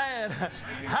 Amen.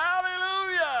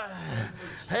 Hallelujah.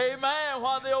 Amen.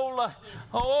 What the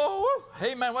old,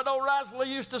 amen. What old Risley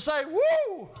used to say,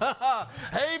 woo.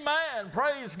 Amen.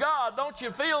 Praise God. Don't you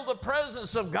feel the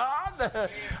presence of God?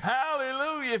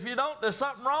 Hallelujah. If you don't, there's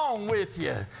something wrong with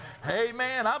you.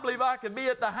 Amen. I believe I could be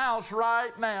at the house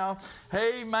right now.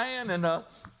 Amen. And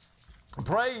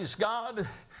praise God.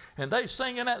 And they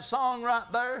singing that song right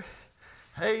there.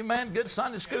 Amen. Good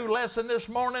Sunday school lesson this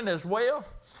morning as well.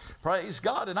 Praise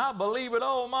God. And I believe with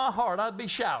all my heart I'd be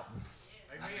shouting.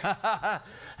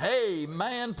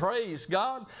 Amen. Praise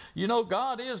God. You know,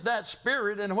 God is that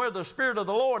Spirit, and where the Spirit of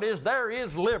the Lord is, there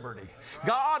is liberty.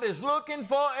 God is looking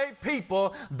for a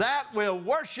people that will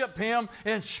worship Him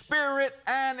in spirit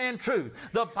and in truth.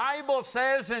 The Bible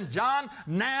says in John,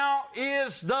 now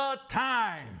is the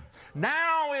time.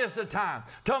 Now is the time.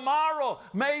 Tomorrow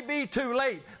may be too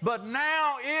late, but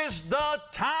now is the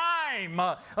time,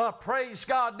 praise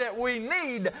God, that we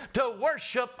need to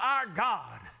worship our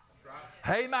God.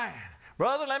 Amen.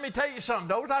 Brother, let me tell you something.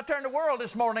 Those out there in the world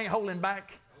this morning ain't holding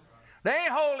back. They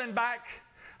ain't holding back.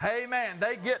 Amen.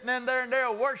 They getting in there and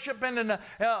they're worshiping and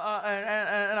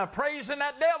praising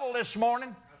that devil this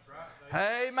morning.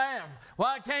 Amen.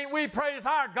 Why can't we praise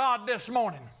our God this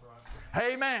morning?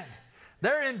 Amen.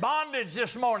 They're in bondage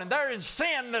this morning. They're in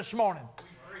sin this morning.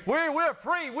 We're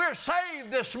free. We're saved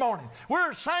this morning.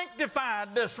 We're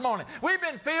sanctified this morning. We've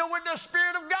been filled with the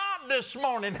Spirit of God this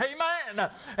morning. Amen.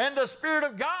 And the Spirit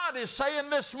of God is saying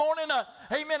this morning,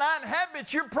 amen, I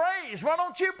inhabit your praise. Why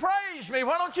don't you praise me?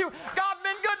 Why don't you? God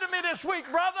been good to me this week,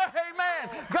 brother.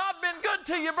 Amen. God been good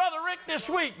to you, Brother Rick, this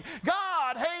week.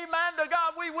 God, amen, to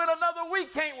God, we went another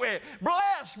week, can't we?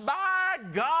 Blessed by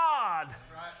God.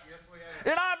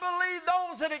 And I believe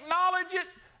those that acknowledge it,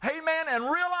 amen, and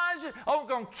realize it, are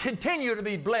going to continue to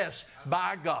be blessed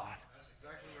by God.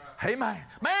 Amen.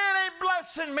 Man ain't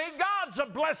blessing me. God's a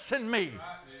blessing me.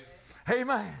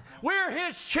 Amen. We're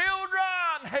His children.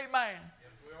 Amen.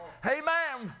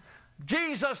 Amen.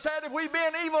 Jesus said, if we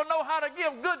being evil know how to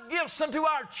give good gifts unto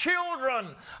our children,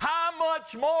 how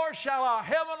much more shall our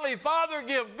Heavenly Father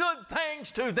give good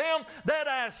things to them that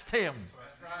ask Him?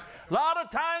 A lot of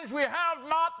times we have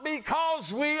not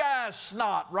because we ask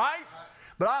not, right?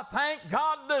 But I thank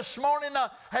God this morning,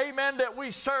 amen, that we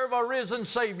serve a risen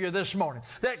Savior this morning.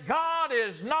 That God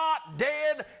is not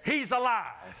dead, He's alive.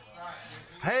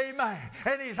 Amen.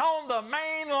 And He's on the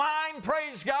main line,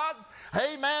 praise God,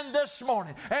 amen, this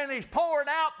morning. And He's poured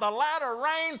out the latter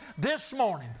rain this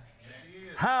morning.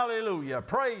 Hallelujah.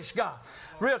 Praise God.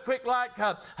 Real quick, like,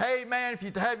 hey, man, if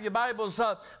you have your Bibles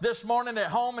this morning at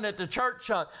home and at the church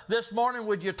this morning,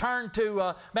 would you turn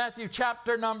to Matthew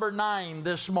chapter number 9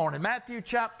 this morning? Matthew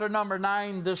chapter number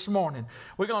 9 this morning.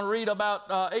 We're going to read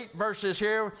about 8 verses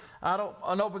here. I don't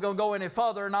know if we're going to go any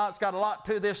further or not. It's got a lot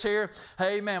to this here.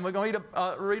 Amen. We're going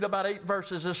to read about 8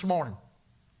 verses this morning.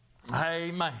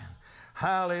 Amen.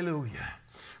 Hallelujah.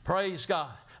 Praise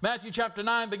God. Matthew chapter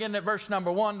 9, beginning at verse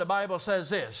number 1, the Bible says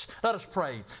this. Let us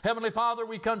pray. Heavenly Father,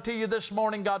 we come to you this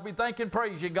morning, God. We thank and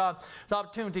praise you, God, for the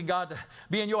opportunity, God, to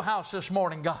be in your house this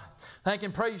morning, God. Thank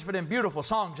and praise you for them beautiful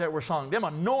songs that were sung, them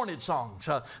anointed songs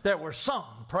that were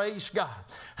sung. Praise God.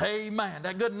 Amen.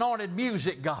 That good anointed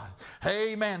music, God.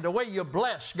 Amen. The way you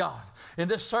bless, God, in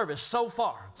this service so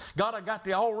far. God, I got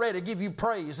to already give you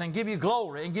praise and give you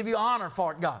glory and give you honor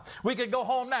for it, God. We could go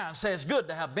home now and say it's good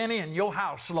to have been in your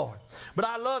house, Lord. But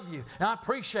I love you and I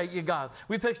appreciate you, God.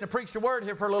 We fixed to preach the word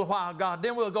here for a little while, God.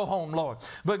 Then we'll go home, Lord.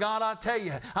 But God, I tell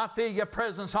you, I feel your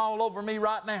presence all over me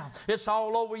right now. It's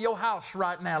all over your house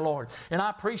right now, Lord. And I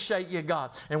appreciate you,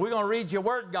 God. And we're going to read your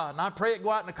word, God. And I pray it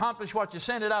go out and accomplish what you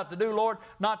sent it out to do, Lord,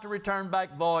 not to return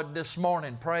back void this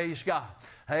morning. Praise God.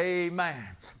 Amen.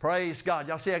 Praise God.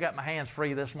 Y'all see I got my hands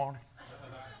free this morning?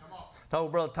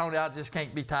 Told Brother Tony I just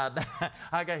can't be tied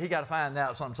down. He got to find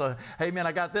out something. So, amen,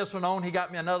 I got this one on. He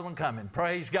got me another one coming.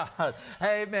 Praise God.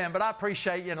 Amen. But I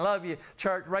appreciate you and love you,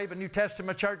 Church, Raven New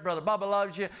Testament Church. Brother Bubba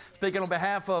loves you. Speaking on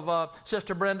behalf of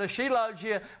Sister Brenda, she loves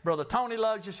you. Brother Tony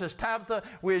loves you. Sister Tabitha,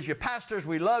 we as your pastors,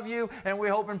 we love you. And we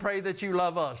hope and pray that you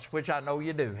love us, which I know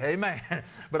you do. Amen.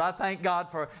 But I thank God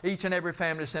for each and every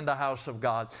family that's in the house of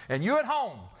God. And you at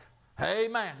home,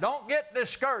 amen. Don't get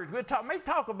discouraged. We'll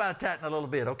talk about that in a little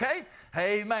bit, okay?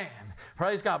 Amen.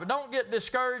 Praise God. But don't get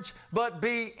discouraged, but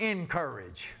be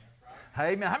encouraged.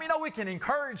 Amen. How many know we can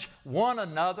encourage one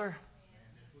another?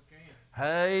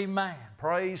 Amen.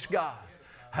 Praise God.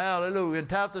 Hallelujah. And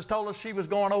Tabitha's told us she was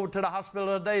going over to the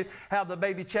hospital today, have the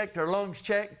baby checked, her lungs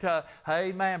checked.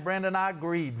 Amen. Brenda and I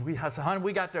agreed. I said, honey,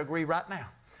 we got to agree right now.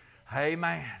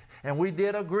 Amen. And we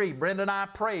did agree. Brenda and I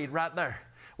prayed right there.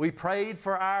 We prayed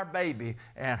for our baby,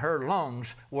 and her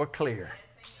lungs were clear.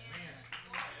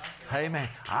 Amen.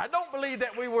 I don't believe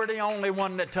that we were the only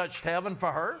one that touched heaven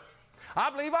for her. I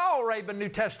believe all Raven New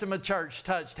Testament Church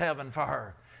touched heaven for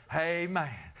her. Amen.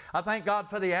 I thank God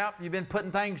for the app. You've been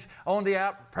putting things on the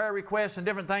app, prayer requests and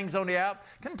different things on the app.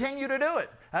 Continue to do it.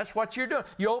 That's what you're doing.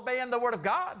 You're obeying the Word of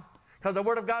God. Because the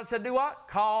Word of God said, do what?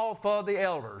 Call for the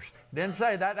elders. Didn't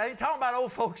say that. That ain't talking about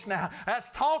old folks now. That's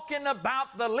talking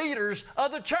about the leaders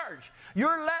of the church.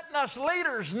 You're letting us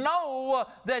leaders know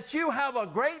that you have a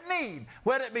great need,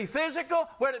 whether it be physical,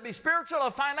 whether it be spiritual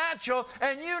or financial,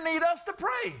 and you need us to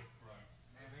pray.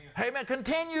 Amen.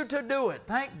 Continue to do it.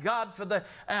 Thank God for the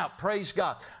app. Praise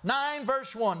God. 9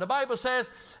 verse 1. The Bible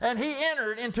says, and he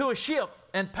entered into a ship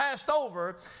and passed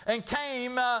over and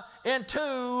came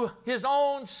into his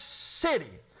own city.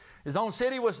 His own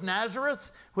city was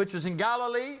Nazareth, which was in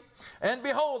Galilee. And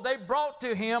behold, they brought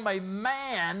to him a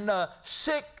man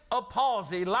sick of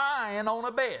palsy, lying on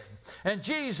a bed. And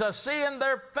Jesus, seeing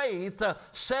their faith,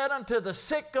 said unto the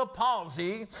sick of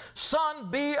palsy,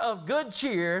 Son, be of good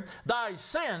cheer, thy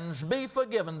sins be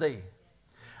forgiven thee.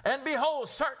 And behold,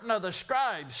 certain of the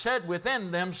scribes said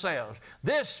within themselves,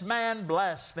 This man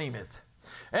blasphemeth.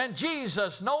 And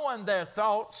Jesus, knowing their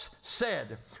thoughts,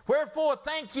 said, Wherefore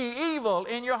think ye evil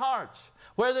in your hearts?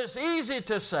 Whether it's easy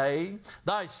to say,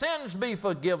 Thy sins be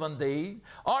forgiven thee,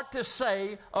 or to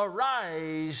say,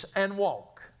 Arise and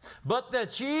walk. But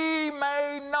that ye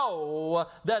may know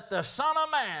that the Son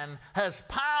of Man has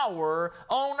power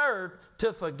on earth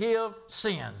to forgive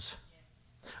sins.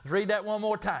 Let's read that one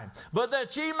more time. But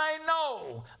that ye may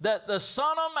know that the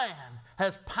Son of Man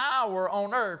has power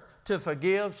on earth to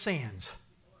forgive sins.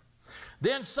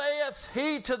 Then saith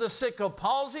he to the sick of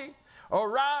palsy,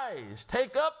 Arise,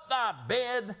 take up thy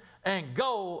bed, and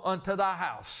go unto thy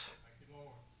house.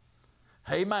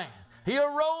 Amen. He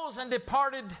arose and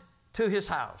departed to his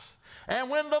house. And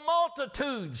when the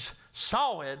multitudes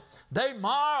saw it, they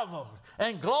marveled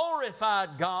and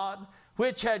glorified God,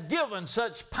 which had given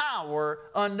such power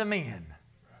unto men.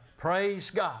 Praise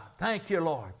God. Thank you,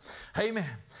 Lord. Amen.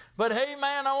 But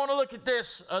amen, I want to look at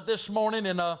this this morning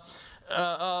in a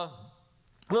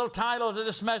little title to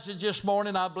this message this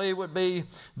morning, I believe would be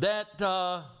that,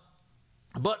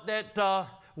 but that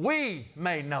we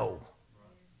may know.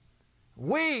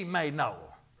 We may know.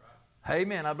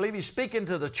 Amen. I believe he's speaking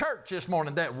to the church this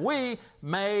morning, that we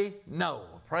may know.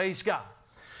 Praise God.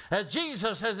 As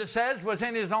Jesus, as it says, was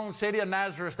in his own city of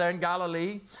Nazareth there in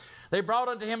Galilee, they brought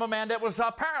unto him a man that was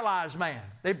a paralyzed man.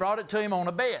 They brought it to him on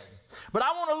a bed. But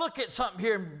I want to look at something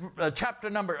here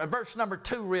in verse number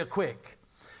 2 real quick.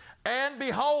 And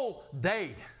behold,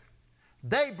 they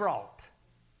brought.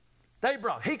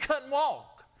 He couldn't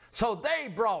walk. So they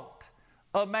brought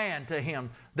a man to him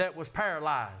that was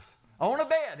paralyzed on a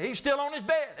bed. He's still on his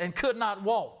bed and could not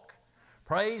walk.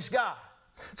 Praise God.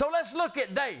 So let's look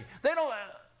at they. They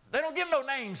don't give no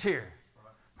names here.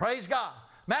 Praise God.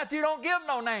 Matthew don't give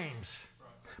no names.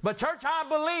 But church, I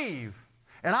believe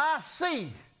and I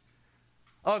see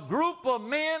a group of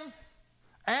men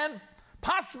and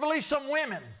possibly some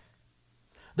women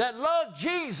that love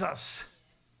Jesus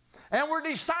and were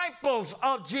disciples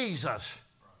of Jesus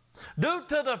due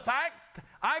to the fact,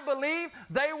 I believe,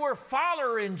 they were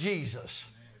following Jesus.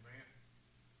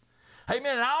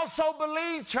 Amen. And I also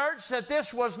believe, church, that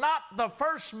this was not the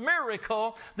first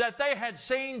miracle that they had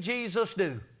seen Jesus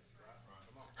do.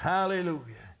 Hallelujah.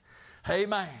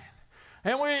 Amen.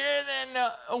 And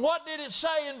what did it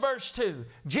say in verse 2?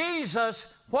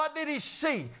 Jesus, what did he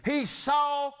see? He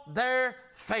saw their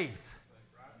faith.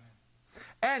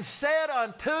 And said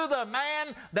unto the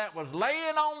man that was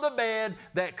laying on the bed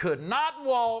that could not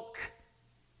walk.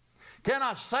 Can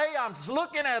I say I'm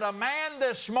looking at a man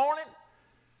this morning,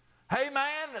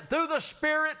 amen, through the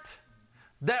Spirit,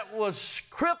 that was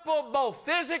crippled both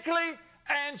physically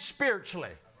and spiritually.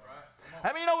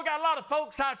 I mean, you know, we got a lot of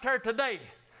folks out there today.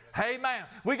 Amen.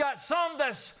 We got some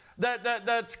that's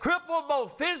crippled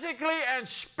both physically and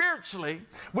spiritually.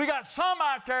 We got some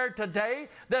out there today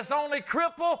that's only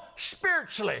crippled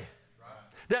spiritually,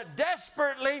 that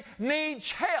desperately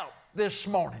needs help this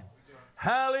morning.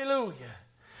 Hallelujah.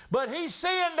 But he's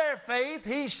seeing their faith.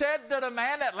 He said to the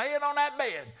man that laying on that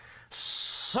bed,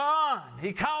 son.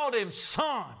 He called him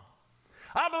son.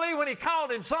 I believe when he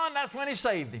called him son, that's when he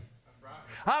saved him.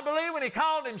 I believe when he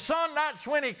called him son, that's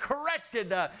when he corrected,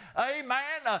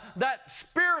 that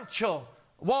spiritual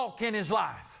walk in his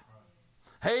life.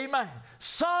 Amen.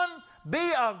 Son,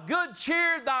 be of good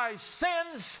cheer, thy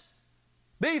sins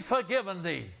be forgiven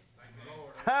thee.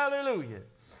 Hallelujah.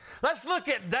 Let's look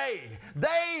at they.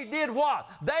 They did what?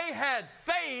 They had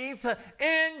faith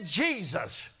in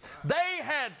Jesus. They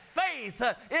had faith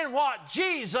in what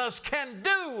Jesus can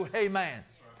do. Amen.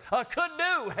 Could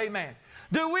do. Amen.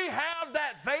 Do we have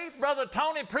that faith? Brother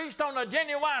Tony preached on a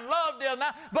genuine love the other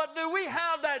night, but do we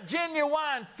have that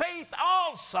genuine faith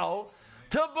also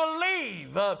to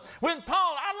believe? When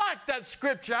Paul, I like that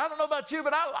scripture. I don't know about you,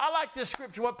 but I like this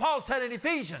scripture, what Paul said in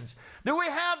Ephesians. Do we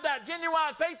have that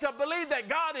genuine faith to believe that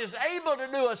God is able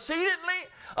to do exceedingly,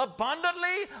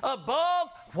 abundantly, above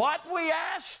what we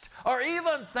asked or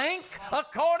even think,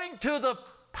 according to the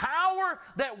power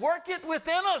that worketh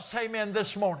within us? Amen,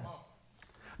 this morning.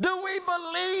 Do we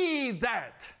believe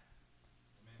that?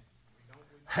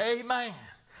 Amen.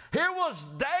 Here was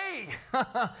they.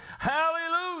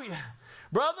 Hallelujah.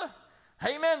 Brother,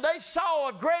 amen, they saw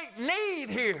a great need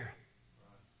here.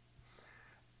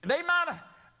 They might have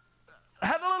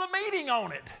had a little meeting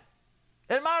on it.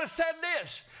 They might have said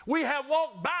this: we have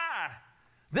walked by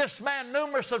this man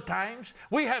numerous of times.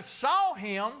 We have saw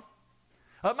him.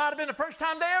 It might have been the first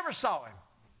time they ever saw him.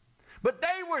 But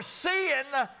they were seeing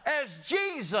as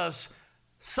Jesus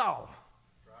saw.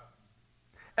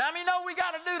 I mean, no, we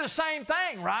got to do the same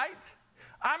thing, right?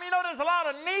 I mean, there's a lot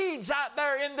of needs out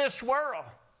there in this world.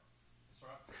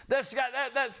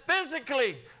 That's physical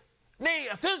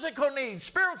needs,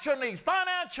 spiritual needs,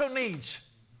 financial needs.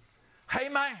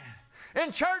 Amen.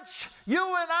 In church, you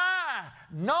and I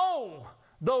know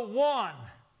the one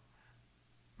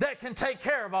that can take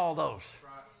care of all those.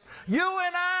 You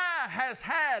and I has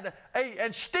had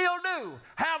and still do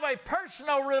have a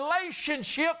personal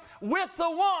relationship with the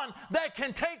one that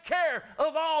can take care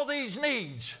of all these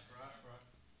needs.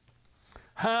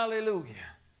 Hallelujah.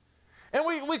 And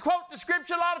we quote the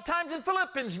scripture a lot of times in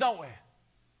Philippians, don't we?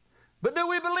 But do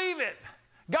we believe it?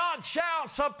 God shall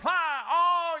supply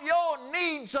all your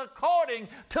needs according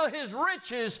to his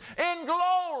riches in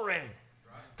glory.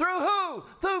 Through who?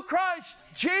 Through Christ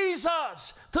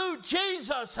Jesus. Through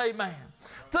Jesus, amen.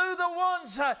 Through the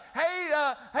ones,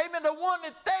 amen, the one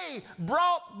that they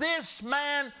brought this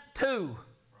man to.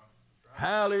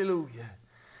 Hallelujah.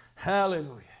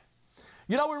 Hallelujah.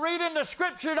 You know, we read in the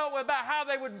scripture, though, about how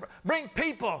they would bring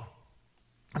people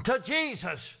to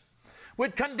Jesus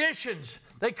with conditions.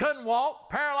 They couldn't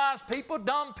walk, paralyzed people,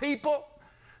 dumb people.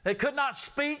 They could not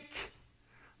speak.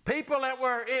 People that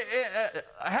were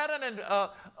had an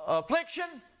affliction,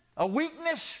 a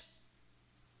weakness,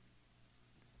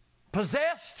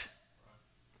 possessed.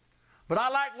 But I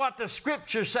like what the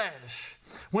scripture says.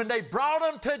 When they brought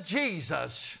them to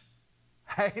Jesus,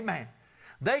 amen,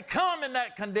 they come in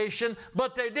that condition,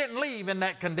 but they didn't leave in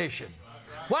that condition.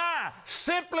 Why?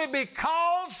 Simply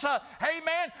because,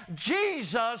 amen,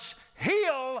 Jesus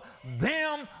healed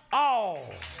them all.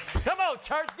 Come on,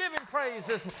 church, give him praise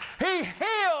this morning. He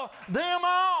healed them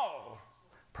all.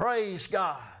 Praise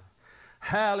God.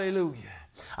 Hallelujah.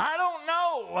 I don't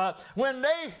know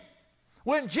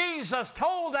when Jesus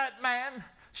told that man,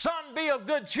 son, be of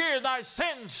good cheer, thy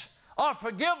sins are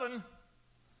forgiven.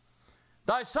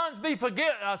 Thy sins be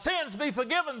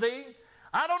forgiven thee.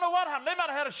 I don't know what happened. They might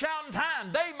have had a shouting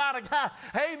time. They might have got,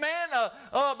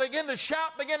 amen, begin to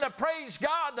shout, begin to praise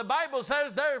God. The Bible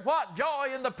says there's what?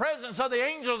 Joy in the presence of the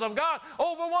angels of God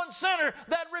over one sinner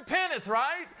that repenteth,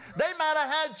 right? They might have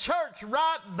had church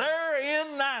right there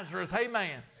in Nazareth. Amen.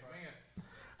 Amen.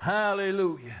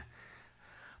 Hallelujah.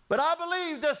 But I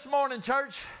believe this morning,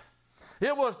 church,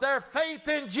 it was their faith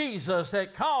in Jesus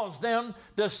that caused them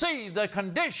to see the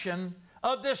condition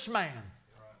of this man.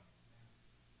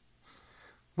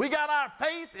 We got our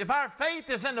faith. If our faith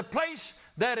is in the place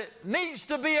that it needs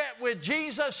to be at with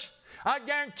Jesus, I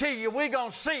guarantee you we're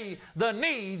going to see the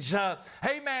needs,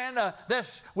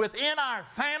 that's within our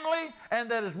family and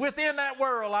that is within that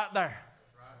world out there.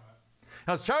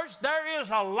 Because, church, there is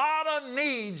a lot of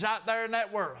needs out there in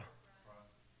that world.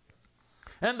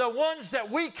 And the ones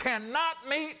that we cannot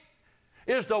meet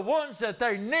is the ones that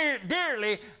they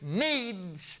dearly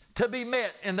needs to be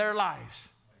met in their lives.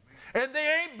 And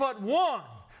there ain't but one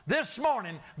this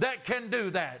morning that can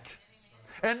do that.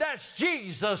 And that's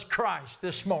Jesus Christ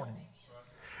this morning.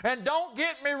 And don't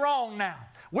get me wrong now.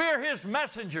 We're His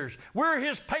messengers. We're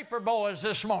His paper boys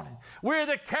this morning. We're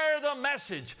to carry the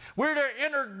message. We're to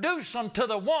introduce them to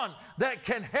the one that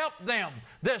can help them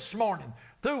this morning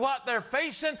through what they're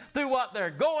facing, through what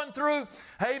they're going through.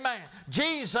 Amen.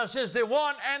 Jesus is the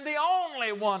one and the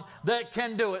only one that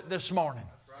can do it this morning.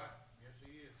 That's right. Yes,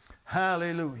 He is.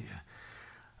 Hallelujah.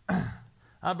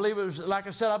 I believe it was, like I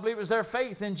said, I believe it was their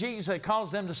faith in Jesus that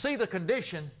caused them to see the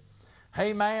condition,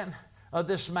 amen, of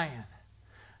this man.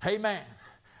 Amen.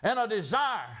 And a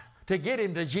desire to get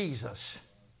him to Jesus.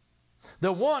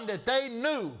 The one that they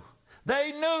knew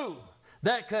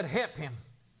that could help him.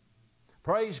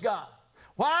 Praise God.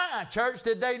 Why, church,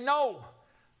 did they know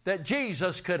that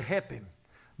Jesus could help him?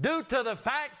 Due to the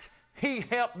fact He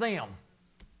helped them.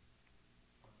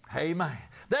 Amen.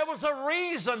 There was a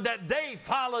reason that they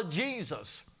followed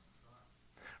Jesus.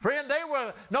 Friend, they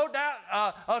were no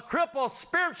doubt crippled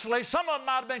spiritually. Some of them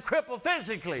might have been crippled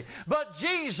physically. But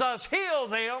Jesus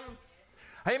healed them.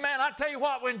 Amen. I tell you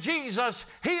what, when Jesus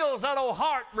heals that old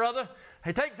heart, brother,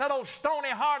 He takes that old stony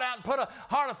heart out and put a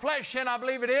heart of flesh in, I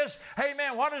believe it is.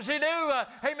 Amen. What does He do?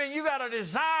 Amen. You got a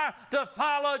desire to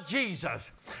follow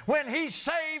Jesus. When He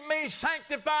saved me,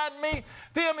 sanctified me,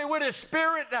 filled me with His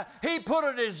Spirit, He put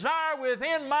a desire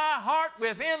within my heart,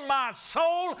 within my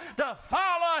soul to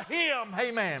follow Him.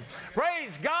 Amen.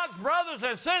 Praise God's brothers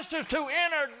and sisters, to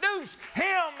introduce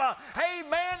Him,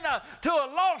 to a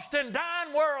lost and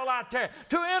dying world out there.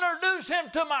 To introduce Him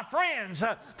to my friends,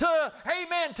 to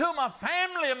my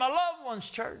family and my loved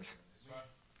ones, church. Right.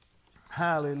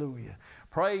 Hallelujah.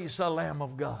 Praise the Lamb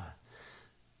of God.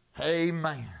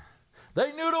 Amen.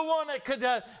 They knew the one that could,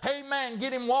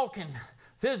 get him walking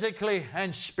physically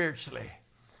and spiritually.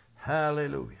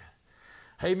 Hallelujah.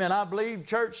 Amen. I believe,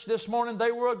 church, this morning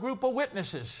they were a group of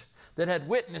witnesses that had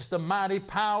witnessed the mighty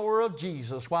power of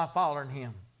Jesus while following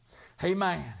Him.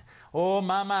 Amen. Oh,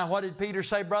 my. What did Peter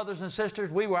say, brothers and sisters?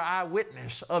 We were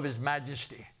eyewitness of His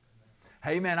majesty.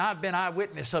 Amen. I've been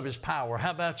eyewitness of His power. How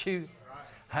about you?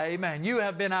 Amen. You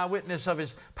have been eyewitness of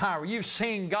His power. You've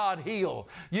seen God heal.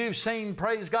 You've seen,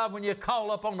 praise God, when you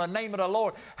call up on the name of the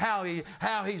Lord, how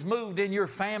He's moved in your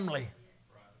family.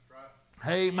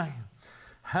 Amen.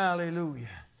 Hallelujah.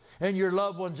 And your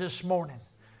loved ones this morning.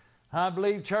 I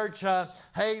believe, church,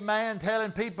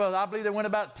 telling people, I believe they went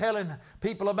about telling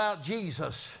people about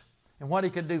Jesus and what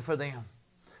He could do for them.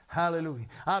 Hallelujah.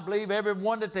 I believe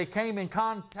everyone that they came in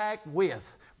contact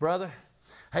with, brother,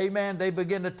 amen, they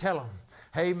begin to tell them,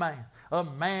 amen, a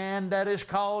man that is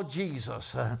called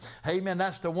Jesus. Amen,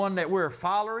 that's the one that we're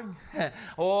following.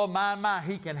 Oh, my,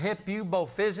 He can help you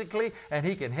both physically and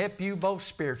He can help you both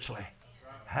spiritually.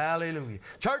 Hallelujah.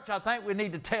 Church, I think we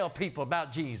need to tell people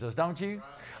about Jesus, don't you?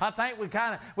 I think we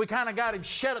kind of got Him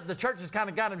shut up. The church has kind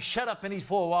of got Him shut up in these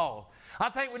four walls. I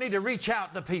think we need to reach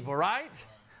out to people, right?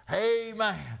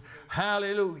 Amen.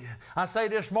 Hallelujah. I say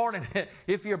this morning,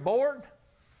 if you're bored,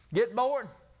 get bored.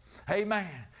 Amen.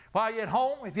 While you're at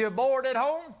home, if you're bored at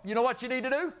home, you know what you need to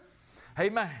do?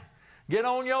 Amen. Get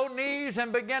on your knees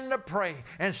and begin to pray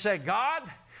and say, God,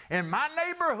 in my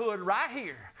neighborhood right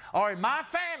here, or in my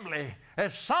family,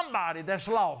 there's somebody that's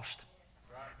lost.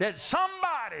 That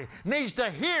somebody needs to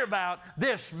hear about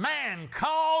this man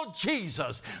called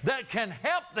Jesus that can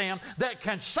help them, that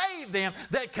can save them,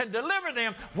 that can deliver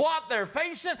them what they're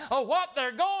facing or what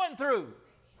they're going through.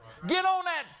 Get on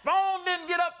that phone, then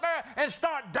get up there and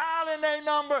start dialing their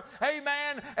number,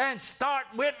 amen, and start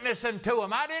witnessing to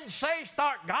them. I didn't say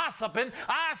start gossiping.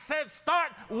 I said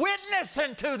start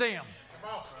witnessing to them.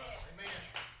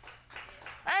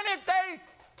 And if they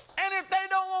And if they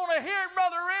don't want to hear it,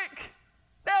 Brother Rick,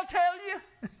 they'll tell you.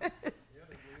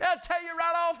 They'll tell you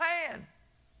right offhand.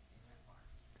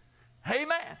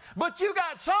 Amen. But you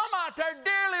got some out there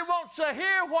dearly wants to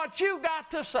hear what you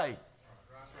got to say.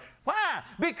 Why?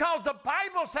 Because the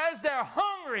Bible says they're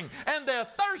hungering and they're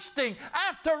thirsting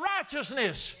after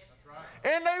righteousness.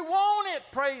 And they want it,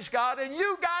 praise God, and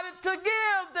you got it to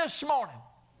give this morning.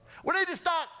 We need to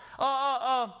stop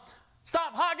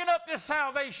hogging up this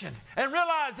salvation and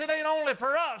realize it ain't only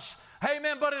for us,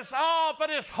 amen, but it's all for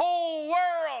this whole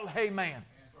world, amen.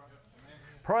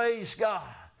 Praise God.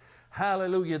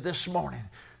 Hallelujah this morning.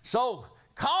 So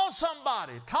call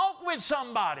somebody, talk with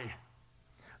somebody,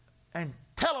 and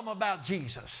tell them about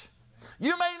Jesus.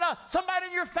 You may know somebody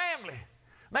in your family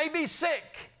may be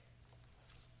sick,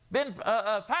 been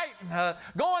fighting,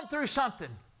 going through something.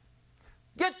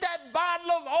 Get that bottle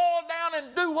of oil down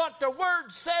and do what the Word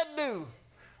said do.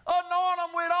 Anoint them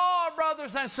with oil,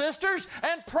 brothers and sisters,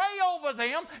 and pray over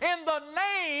them in the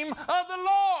name of the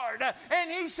Lord. And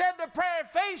He said the prayer of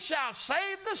faith shall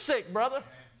save the sick, brother.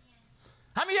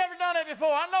 How many of you ever done it before?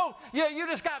 I know you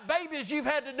just got babies, you've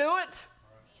had to do it.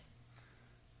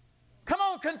 Come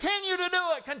on, continue to do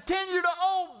it. Continue to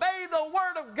obey the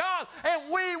Word of God, and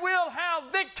we will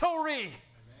have victory.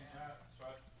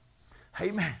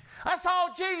 Amen. That's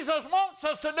all Jesus wants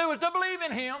us to do, is to believe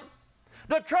in Him,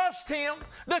 to trust Him,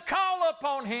 to call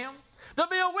upon Him, to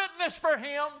be a witness for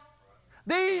Him.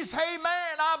 These,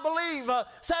 amen, I believe,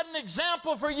 set an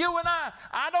example for you and I.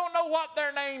 I don't know what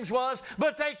their names was,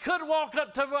 but they could walk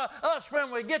up to us when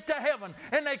we get to heaven,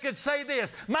 and they could say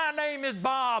this: my name is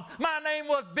Bob, my name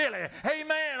was Billy,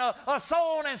 amen, so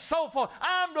on and so forth.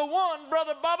 I'm the one,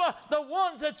 Brother Bubba, the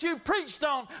ones that you preached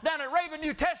on down at Raven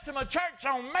New Testament Church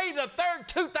on May the 3rd,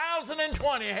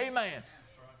 2020, amen.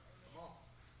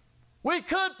 We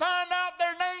could find out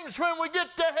their names when we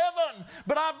get to heaven,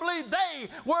 but I believe they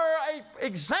were an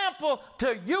example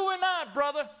to you and I,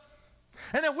 brother.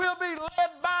 And if we'll be led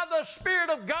by the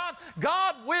Spirit of God,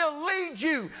 God will lead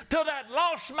you to that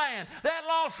lost man, that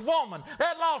lost woman,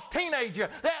 that lost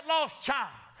teenager, that lost child.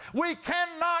 We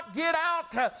cannot get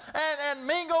out and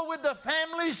mingle with the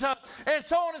families and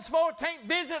so on and so forth. Can't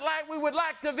visit like we would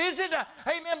like to visit.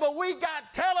 Amen. But we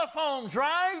got telephones,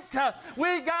 right?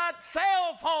 We got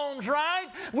cell phones, right?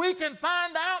 We can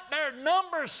find out their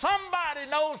number. Somebody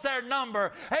knows their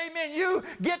number. Amen. You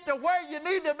get to where you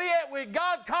need to be at with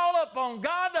God. Call up on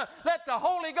God. Let the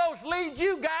Holy Ghost lead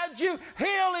you, guide you.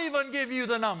 He'll even give you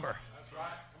the number. That's right.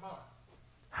 Come on.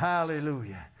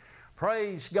 Hallelujah.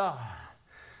 Praise God.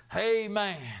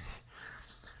 Amen.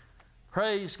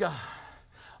 Praise God.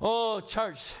 Oh,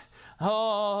 church.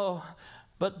 Oh,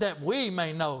 but that we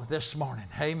may know this morning.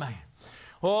 Amen.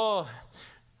 Oh,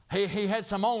 he had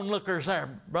some onlookers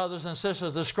there, brothers and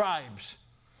sisters, the scribes.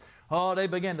 Oh, they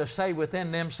began to say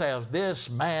within themselves, this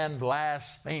man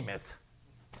blasphemeth.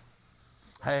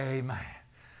 Amen.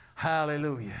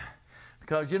 Hallelujah.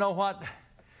 Because you know what?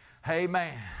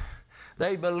 Amen.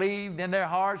 They believed in their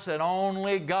hearts that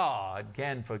only God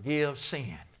can forgive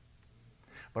sin.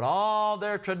 But all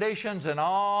their traditions and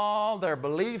all their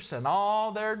beliefs and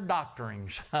all their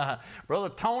doctrines, Brother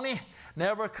Tony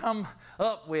never come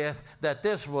up with that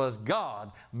this was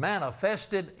God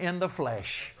manifested in the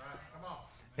flesh. Right. Come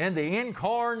on. In the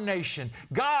incarnation,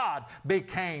 God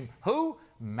became who?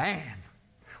 Man.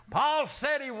 Paul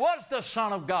said He was the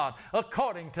Son of God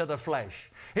according to the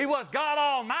flesh. He was God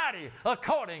Almighty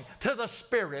according to the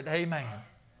Spirit. Amen.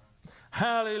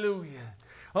 Hallelujah.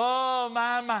 Oh,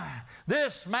 my.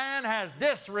 This man has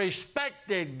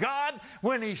disrespected God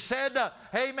when he said,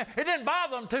 amen. It didn't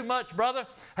bother him too much, brother.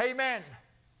 Amen.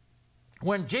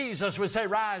 When Jesus would say,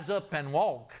 rise up and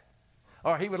walk,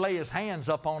 or He would lay His hands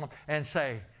up on them and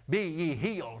say, be ye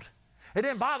healed. It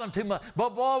didn't bother him too much.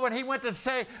 But boy, when he went to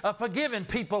say forgiving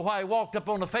people while he walked up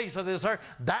on the face of this earth,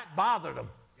 that bothered him.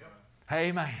 Yep.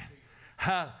 Amen.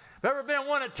 Ever been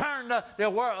one that turned the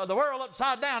world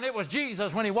upside down? It was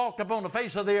Jesus when He walked up on the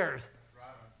face of the earth.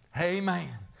 Right. Amen.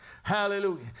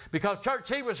 Hallelujah. Because,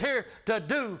 church, He was here to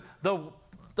do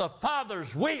the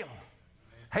Father's will.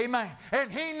 Amen. And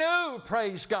He knew,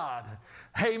 praise God.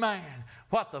 Amen.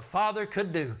 What the Father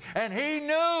could do. And He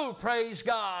knew, praise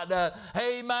God,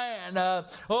 amen,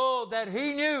 that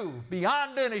He knew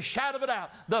beyond any shadow of a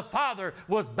doubt the Father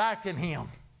was backing Him.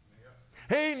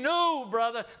 He knew,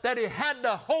 brother, that he had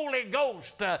the Holy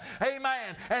Ghost,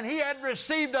 amen, and he had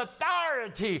received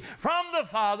authority from the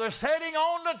Father sitting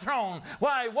on the throne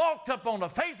while he walked up on the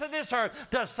face of this earth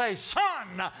to say,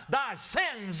 Son, thy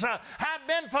sins have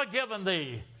been forgiven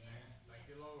thee. Thank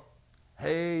you, Lord.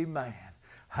 Amen.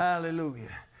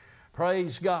 Hallelujah.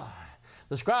 Praise God.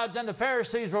 The scribes and the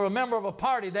Pharisees were a member of a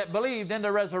party that believed in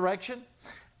the resurrection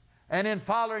and in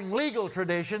following legal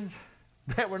traditions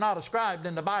that were not ascribed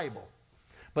in the Bible,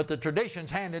 but the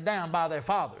traditions handed down by their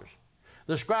fathers.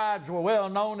 The scribes were well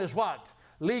known as what?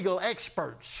 Legal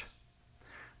experts.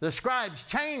 The scribes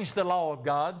changed the law of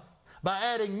God by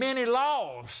adding many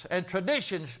laws and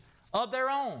traditions of their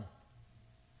own.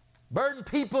 Burden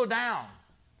people down.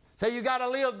 Say, you got to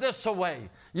live this way.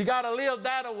 You got to live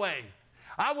that way.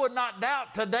 I would not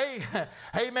doubt today,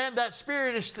 amen, that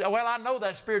spirit is, well, I know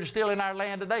that spirit is still in our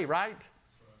land today, right?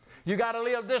 You got to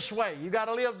live this way. You got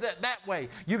to live that way.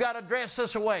 You got to dress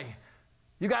this way.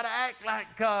 You got to act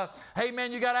like,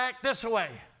 amen, you got to act this way.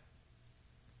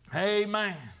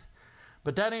 Amen.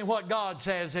 But that ain't what God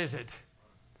says, is it?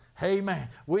 Amen.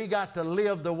 We got to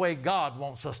live the way God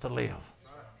wants us to live.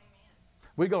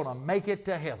 We're going to make it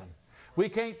to heaven. We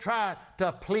can't try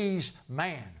to please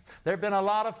man. There have been a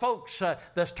lot of folks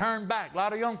that's turned back, a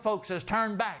lot of young folks that's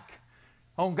turned back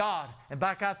on God and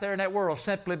back out there in that world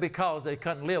simply because they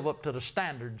couldn't live up to the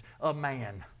standard of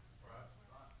man.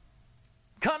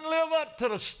 Couldn't live up to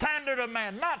the standard of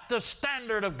man, not the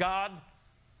standard of God.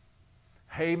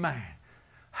 Amen.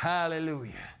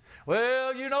 Hallelujah.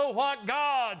 Well, you know what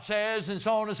God says and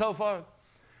so on and so forth.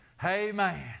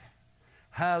 Amen.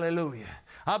 Hallelujah.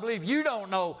 I believe you don't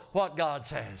know what God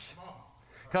says.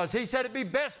 Because He said it'd be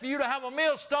best for you to have a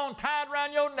millstone tied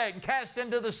around your neck and cast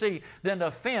into the sea than to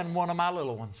offend one of my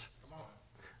little ones.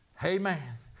 Amen.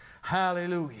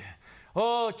 Hallelujah.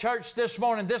 Oh, church, this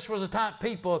morning, this was the type of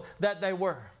people that they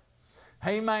were.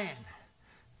 Amen.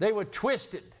 They would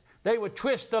twist it. They would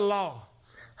twist the law.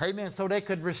 Amen. So they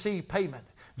could receive payment.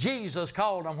 Jesus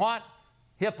called them what?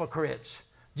 Hypocrites.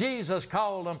 Jesus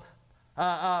called them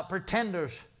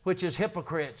pretenders, which is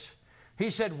hypocrites. He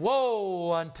said,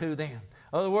 woe unto them.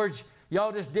 In other words,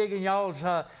 y'all just digging y'all's,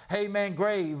 amen,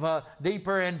 grave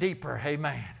deeper and deeper.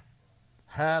 Amen.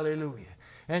 Hallelujah.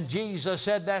 And Jesus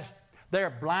said that they're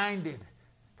blinded.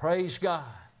 Praise God.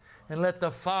 And let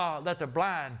the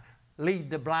blind lead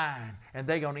the blind, and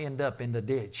they're going to end up in the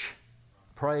ditch.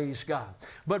 Praise God.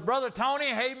 But Brother Tony,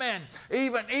 amen,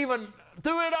 even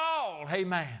through it all,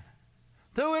 amen,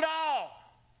 through it all,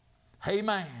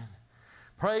 amen,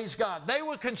 praise God, they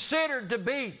were considered to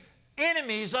be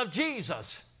enemies of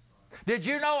Jesus. Did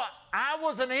you know I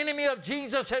was an enemy of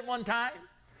Jesus at one time?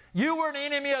 You were an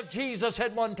enemy of Jesus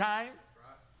at one time.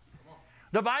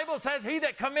 The Bible says he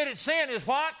that committed sin is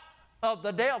what? Of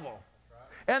the devil.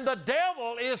 And the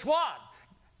devil is what?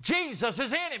 Jesus'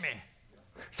 enemy.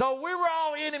 So we were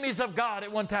all enemies of God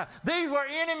at one time. These were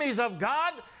enemies of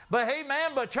God, but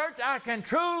amen, but church, I can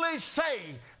truly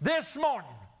say this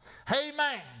morning,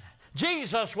 amen,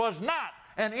 Jesus was not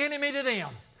an enemy to them.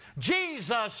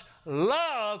 Jesus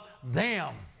loved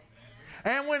them.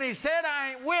 And when he said,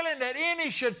 I ain't willing that any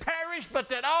should perish, but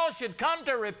that all should come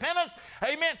to repentance,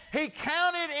 amen, he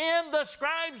counted in the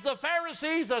scribes, the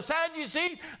Pharisees, the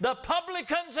Sadducees, the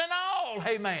publicans, and all,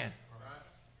 amen.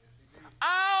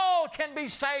 All can be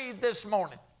saved this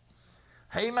morning.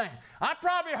 Amen. I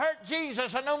probably hurt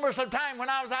Jesus a numerous of times when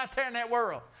I was out there in that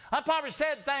world. I probably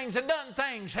said things and done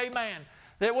things, amen,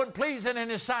 that wasn't pleasing in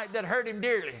his sight, that hurt him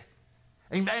dearly.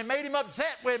 And made him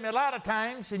upset with me a lot of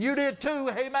times, and you did too,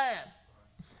 amen.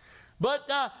 But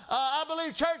I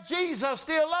believe, church, Jesus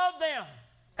still loved them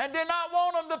and did not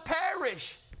want them to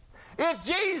perish. If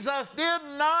Jesus did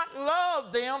not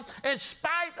love them in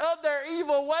spite of their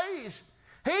evil ways,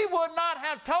 he would not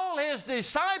have told his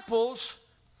disciples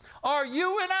or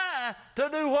you and I to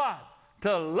do what?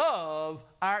 To love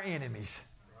our enemies.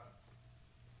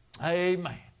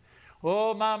 Amen.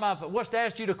 Oh, my. What's to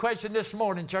ask you the question this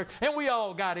morning, church? And we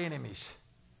all got enemies.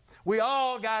 We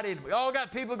all got enemies. We all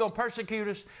got people going to persecute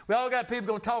us. We all got people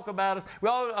going to talk about us. We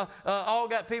all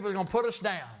got people going to put us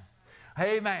down.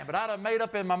 Amen. But I'd have made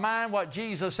up in my mind what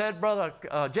Jesus said, Brother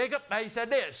Jacob. He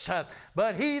said this,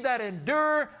 but he that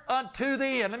endure unto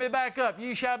the end. Let me back up.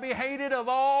 You shall be hated of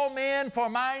all men for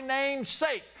my name's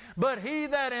sake. But he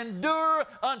that endure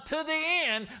unto the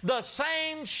end, the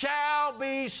same shall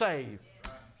be saved.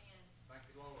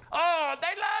 Oh, they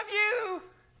love you.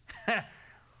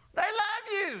 They love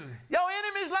you. Your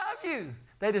enemies love you.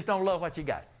 They just don't love what you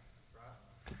got.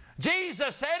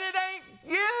 Jesus said it ain't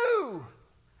you.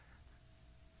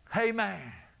 Amen.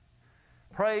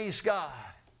 Praise God.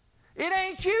 It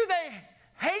ain't you they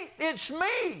hate, it's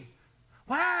me.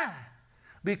 Why?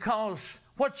 Because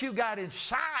what you got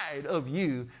inside of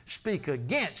you speak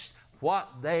against what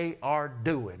they are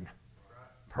doing.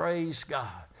 Praise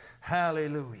God.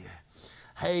 Hallelujah.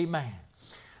 Amen.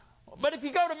 But if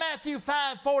you go to Matthew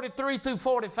 5:43 through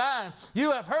 45,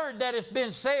 you have heard that it's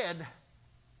been said,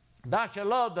 thou shalt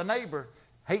love the neighbor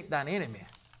Hate thine enemy.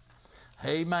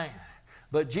 Amen.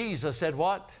 But Jesus said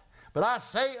what? But I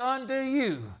say unto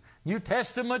you, New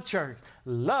Testament church,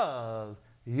 love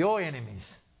your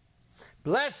enemies.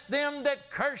 Bless them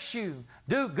that curse you.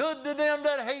 Do good to them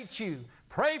that hate you.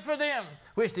 Pray for them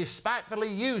which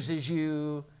despitefully uses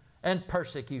you and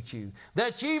persecute you,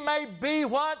 that ye may be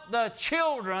what? The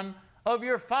children of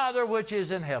your Father which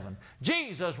is in heaven.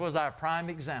 Jesus was our prime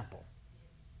example.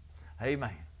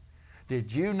 Amen.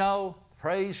 Did you know,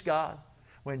 praise God,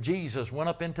 when Jesus went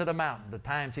up into the mountain, the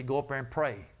times he'd go up there and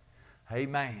pray,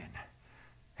 amen,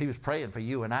 he was praying for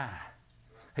you and I.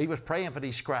 He was praying for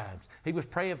these scribes. He was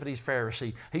praying for these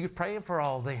Pharisees. He was praying for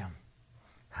all them.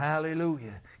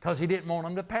 Hallelujah. Because he didn't want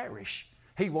them to perish.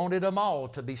 He wanted them all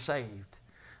to be saved.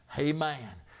 Amen.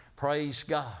 Praise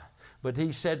God. But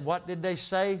he said, what did they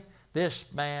say? This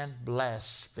man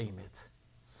blasphemeth.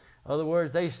 In other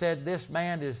words, they said this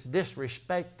man is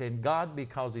disrespecting God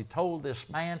because he told this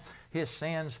man his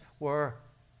sins were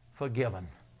forgiven.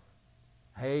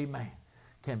 Amen.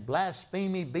 Can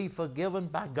blasphemy be forgiven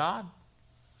by God?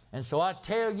 And so I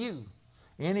tell you,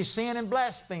 any sin and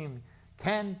blasphemy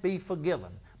can be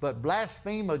forgiven, but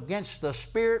blaspheme against the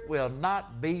Spirit will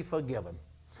not be forgiven.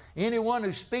 Anyone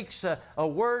who speaks a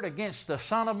word against the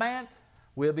Son of Man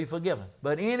will be forgiven,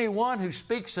 but anyone who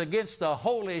speaks against the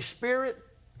Holy Spirit,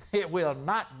 it will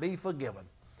not be forgiven,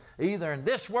 either in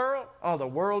this world or the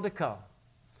world to come.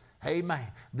 Amen.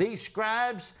 These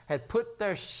scribes had put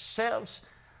themselves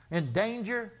in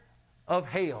danger of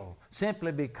hell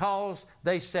simply because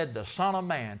they said the Son of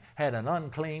Man had an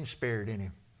unclean spirit in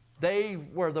him. They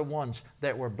were the ones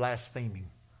that were blaspheming.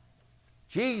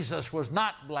 Jesus was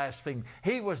not blaspheming.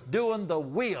 He was doing the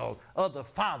will of the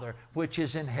Father which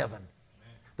is in heaven.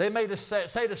 Amen. They made us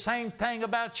say the same thing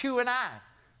about you and I.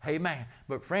 Amen.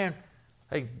 But friend,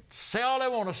 they say all they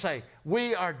want to say.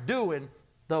 We are doing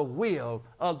the will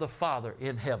of the Father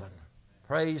in heaven.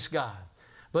 Praise God.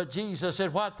 But Jesus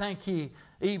said, what think ye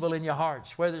evil in your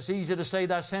hearts? Whether it's easy to say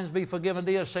thy sins be forgiven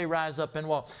thee, or say rise up and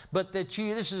walk. But that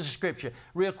you, this is a scripture,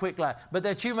 real quick line, but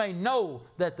that you may know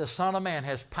that the Son of Man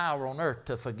has power on earth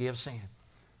to forgive sin.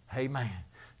 Amen.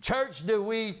 Church, do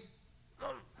we,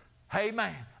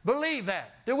 amen, believe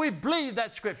that? Do we believe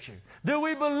that scripture? Do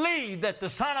we believe that the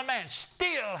Son of Man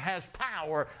still has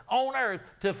power on earth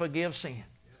to forgive sin?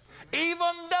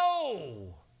 Even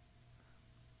though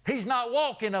he's not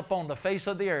walking up on the face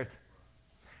of the earth.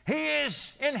 He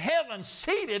is in heaven,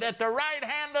 seated at the right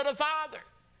hand of the Father.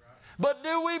 But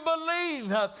do we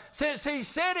believe, since he's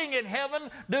sitting in heaven,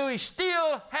 do he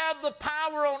still have the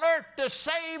power on earth to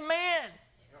save men?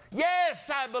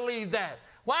 Yes, I believe that.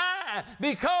 Why?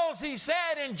 Because he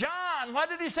said in John, what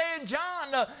did he say in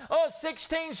John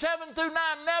 16, 7 through 9?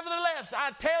 Nevertheless,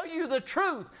 I tell you the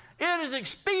truth. It is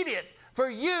expedient for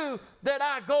you that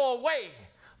I go away.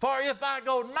 For if I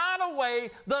go not away,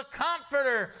 the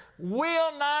Comforter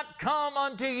will not come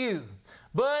unto you.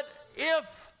 But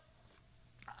if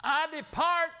I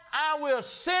depart, I will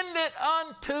send it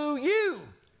unto you.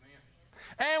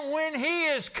 Amen. And when he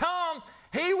is come,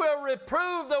 he will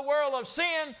reprove the world of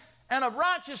sin and of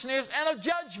righteousness and of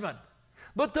judgment.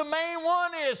 But the main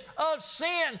one is of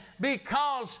sin,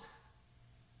 because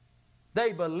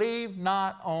they believe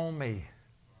not on me.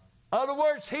 In other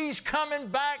words, he's coming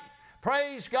back,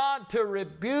 praise God, to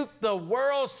rebuke the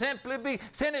world send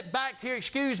it back here,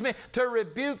 to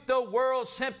rebuke the world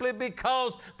simply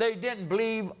because they didn't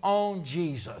believe on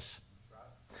Jesus.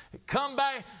 Come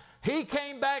back. He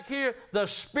came back here. The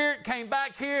Spirit came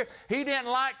back here. He didn't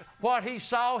like what he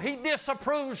saw. He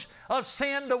disapproves of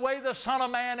sin the way the Son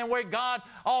of Man and where God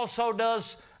also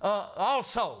does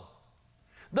also.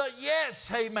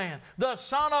 Yes, amen. The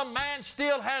Son of Man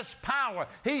still has power.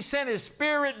 He sent His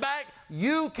Spirit back.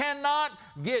 You cannot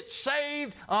get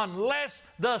saved unless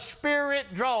the Spirit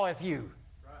draweth you.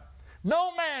 Right.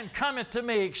 No man cometh to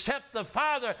me except the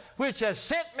Father which has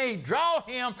sent me draw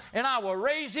him, and I will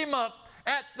raise him up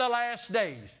at the last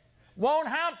days. Won't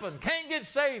happen. Can't get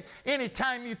saved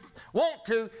anytime you want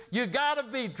to. You got to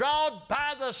be drawn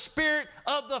by the Spirit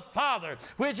of the Father,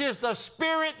 which is the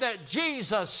Spirit that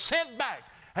Jesus sent back.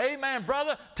 Amen,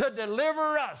 brother, to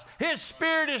deliver us. His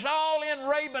Spirit is all in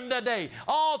Rabun today,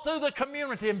 all through the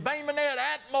community, in Bay Minette,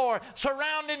 Atmore,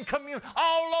 surrounding community,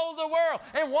 all over the world.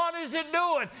 And what is it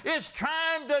doing? It's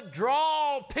trying to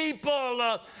draw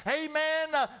people,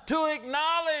 to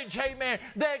acknowledge, amen,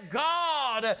 that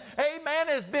God, amen,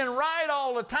 has been right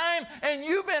all the time, and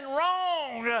you've been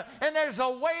wrong. And there's a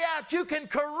way out. You can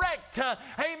correct,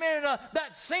 that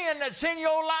sin that's in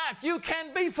your life. You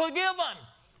can be forgiven.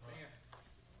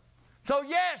 So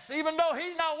yes, even though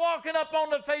He's not walking up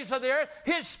on the face of the earth,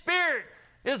 His Spirit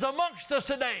is amongst us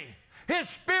today. His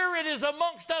Spirit is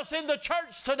amongst us in the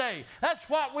church today. That's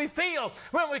what we feel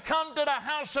when we come to the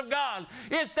house of God.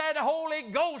 It's that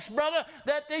Holy Ghost, brother,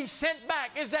 that He sent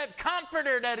back. It's that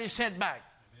Comforter that He sent back.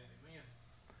 Amen.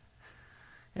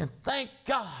 And thank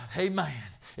God, amen.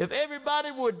 If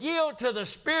everybody would yield to the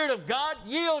Spirit of God,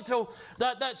 yield to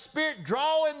that Spirit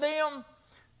drawing them,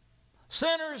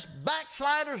 sinners,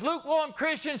 backsliders, lukewarm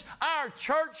Christians, our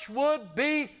church would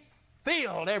be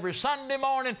filled every Sunday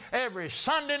morning, every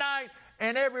Sunday night,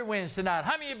 and every Wednesday night.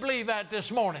 How many of you believe that this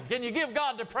morning? Can you give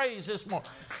God the praise this morning?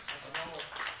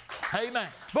 Amen.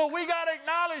 But we got to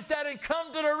acknowledge that and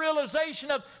come to the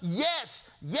realization of yes,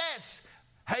 yes.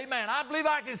 Amen. I believe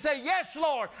I can say, yes,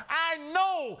 Lord, I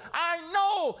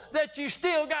know that you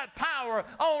still got power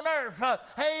on earth.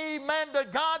 Amen to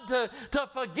God to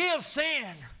forgive sin.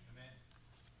 Amen.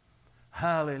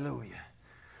 Hallelujah.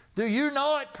 Do you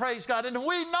know it? Praise God. And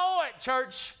we know it,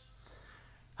 church.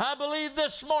 I believe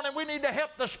this morning we need to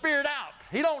help the Spirit out.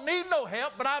 He don't need no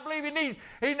help, but I believe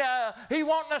He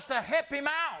wants us to help Him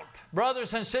out,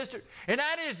 brothers and sisters. And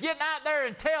that is getting out there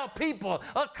and tell people,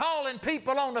 calling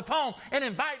people on the phone and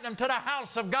inviting them to the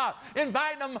house of God.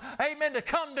 Inviting them, amen, to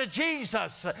come to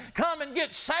Jesus. Come and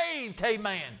get saved,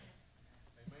 amen.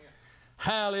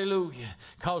 Hallelujah.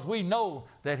 Because we know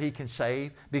that He can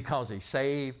save because He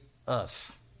saved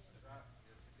us.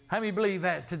 How many believe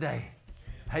that today?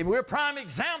 Hey, we're prime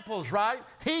examples, right?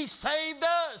 He saved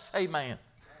us. Amen.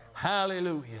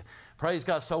 Hallelujah. Praise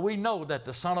God. So we know that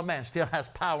the Son of Man still has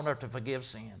power on earth to forgive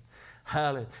sin.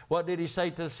 Hallelujah. What did He say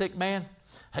to the sick man?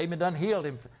 Amen. Done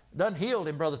healed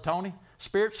him, Brother Tony,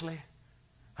 spiritually.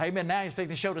 Amen. Now He's fixing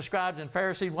to show the scribes and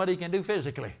Pharisees what He can do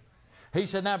physically. He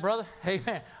said, now, brother,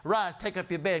 amen, rise, take up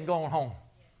your bed and go on home.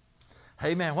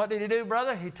 Amen. What did he do,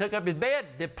 brother? He took up his bed,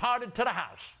 departed to the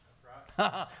house.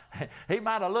 He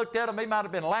might have looked at him. He might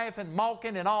have been laughing,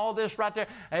 mocking, and all this right there.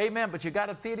 Amen. But you got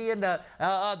to fit in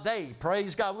a day.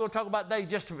 Praise God. We're going to talk about day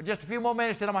just a few more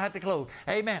minutes, then I'm going to have to close.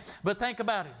 Amen. But think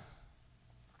about it.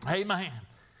 Amen.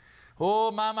 Oh,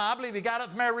 my. I believe he got up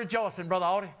from there rejoicing, Brother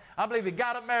Audie. I believe he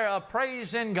got up there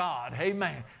praising God.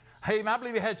 Amen. Amen. I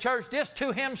believe he had church just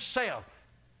to himself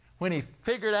when he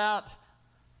figured out,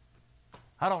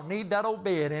 I don't need that old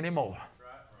bed anymore.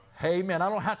 Amen. I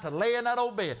don't have to lay in that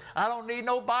old bed. I don't need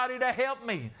nobody to help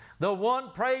me. The one,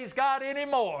 praise God,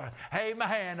 anymore.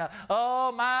 Amen.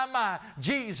 Oh, my.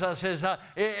 Jesus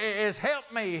has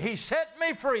helped me. He set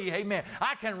me free. Amen.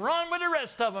 I can run with the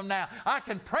rest of them now. I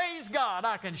can praise God.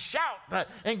 I can shout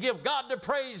and give God the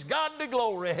praise, God the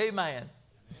glory. Amen.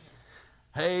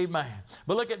 Amen.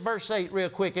 But look at verse 8 real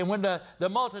quick. And when the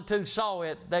multitude saw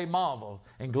it, they marveled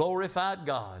and glorified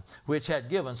God, which had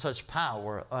given such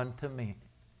power unto me.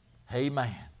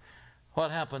 Amen.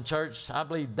 What happened, church? I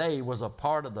believe they was a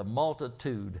part of the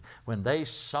multitude when they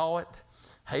saw it.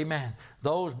 Amen.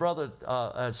 Those brothers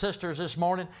and sisters this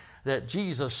morning that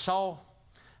Jesus saw,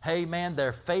 amen,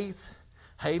 their faith.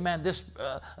 Amen.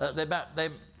 They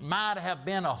might have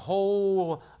been a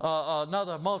whole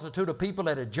another multitude of people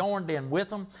that had joined in with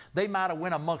them. They might have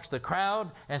went amongst the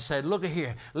crowd and said, look at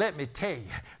here, let me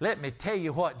tell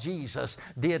you what Jesus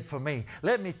did for me.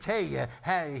 Let me tell you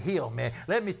how He healed me.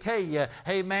 Let me tell you,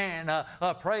 amen,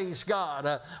 praise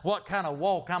God, what kind of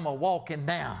walk I'm a-walking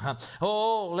now.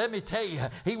 Oh, let me tell you,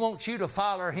 He wants you to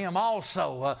follow Him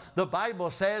also. The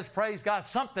Bible says, praise God,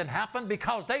 something happened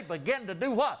because they began to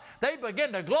do what? They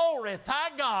began to glorify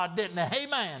God, didn't they?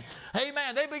 Amen.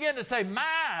 Amen. They begin to say,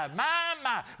 my,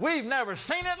 we've never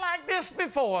seen it like this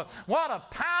before. What a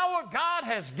power God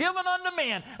has given unto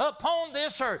men upon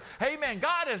this earth. Amen.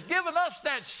 God has given us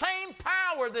that same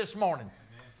power this morning.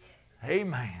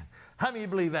 Amen. How many of you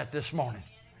believe that this morning?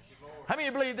 How many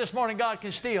of you believe this morning God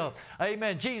can still,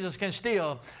 amen, Jesus can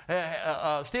still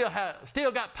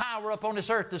got power up on this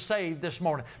earth to save this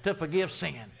morning, to forgive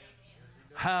sin?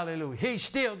 Hallelujah. He's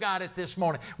still got it this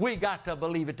morning. We got to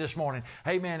believe it this morning.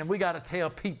 Amen. And we got to tell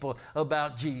people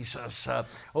about Jesus. Some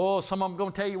of them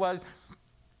going to tell you, well,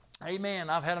 amen,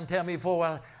 I've had them tell me before,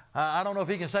 well, I don't know if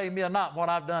He can save me or not, what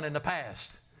I've done in the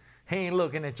past. He ain't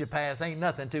looking at your past. Ain't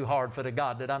nothing too hard for the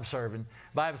God that I'm serving.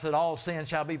 The Bible said all sin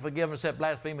shall be forgiven except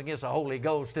blasphemy against the Holy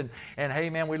Ghost. And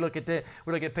amen, we look at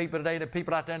people today, the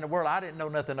people out there in the world. I didn't know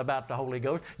nothing about the Holy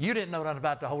Ghost. You didn't know nothing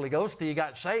about the Holy Ghost till you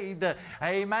got saved.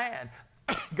 Amen.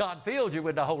 God filled you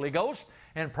with the Holy Ghost,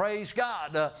 and praise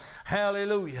God.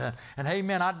 Hallelujah. And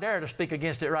amen, I dare to speak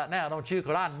against it right now, don't you?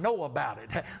 Because I know about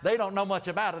it. They don't know much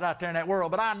about it out there in that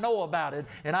world, but I know about it,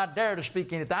 and I dare to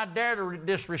speak in it. I dare to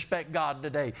disrespect God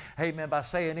today. Amen, by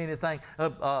saying anything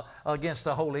against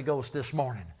the Holy Ghost this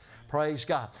morning. Praise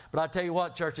God. But I tell you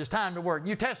what, church, it's time to work.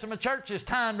 New Testament church, it's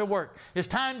time to work. It's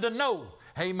time to know,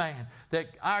 amen, that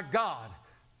our God,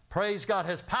 praise God,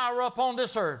 has power up on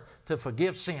this earth to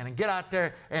forgive sin, and get out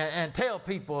there and tell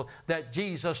people that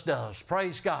Jesus does.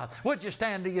 Praise God. Would you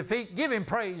stand to your feet? Give Him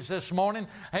praise this morning.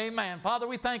 Amen. Father,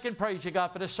 we thank and praise you,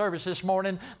 God, for this service this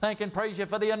morning. Thank and praise you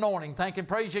for the anointing. Thank and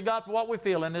praise you, God, for what we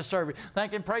feel in this service.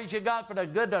 Thank and praise you, God, for the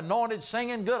good anointed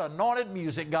singing, good anointed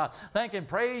music, God. Thank and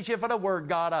praise you for the word,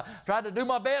 God. I tried to do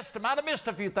my best. I might have missed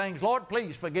a few things. Lord,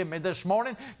 please forgive me this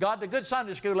morning. God, the good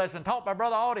Sunday school lesson taught by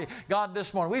Brother Audie, God,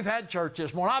 this morning. We've had church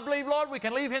this morning. I believe, Lord, we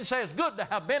can leave here and say it's good to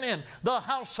have been in the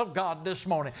house of God this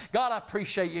morning. God, I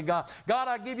appreciate you, God. God,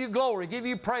 I give you glory, give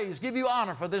you praise, give you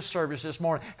honor for this service this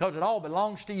morning, because it all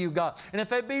belongs to you, God. And if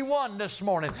there be one this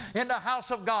morning in the house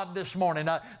of God this morning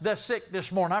that's sick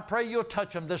this morning, I pray you'll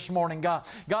touch them this morning, God.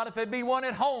 God, if there be one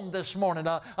at home this morning,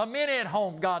 a many at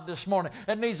home, God, this morning,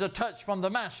 that needs a touch from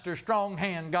the Master's strong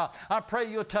hand, God, I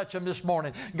pray you'll touch them this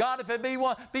morning. God, if there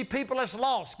be people that's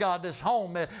lost, God, that's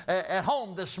home at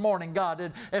home this morning, God,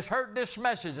 that has heard this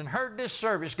message and heard this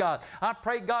service, God, I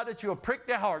pray, God, that you'll prick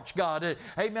their hearts, God.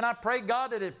 Amen. I pray,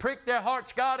 God, that it prick their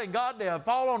hearts, God, and God, they'll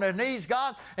fall on their knees,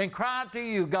 God, and cry to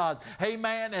you, God.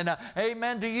 Amen. And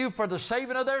amen to you for the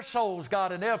saving of their souls,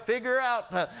 God, and they'll figure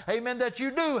out, amen, that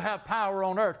you do have power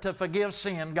on earth to forgive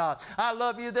sin, God. I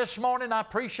love you this morning. I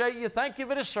appreciate you. Thank you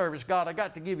for this service, God. I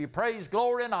got to give you praise,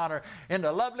 glory, and honor in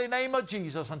the lovely name of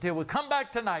Jesus. Until we come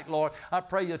back tonight, Lord, I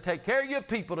pray you'll take care of your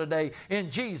people today. In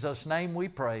Jesus' name we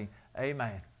pray.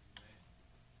 Amen.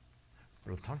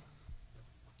 Brother Tony?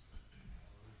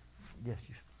 Yes.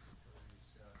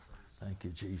 Thank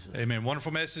you, Jesus. Amen.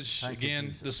 Wonderful message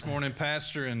again this morning,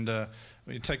 Pastor. And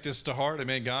we take this to heart.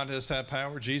 Amen. God does have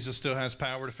power. Jesus still has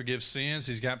power to forgive sins.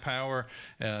 He's got power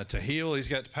to heal. He's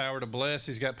got the power to bless.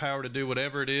 He's got power to do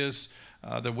whatever it is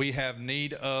that we have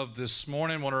need of this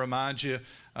morning. I want to remind you,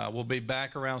 we'll be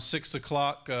back around 6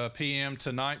 o'clock p.m.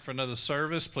 tonight for another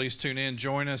service. Please tune in.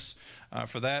 Join us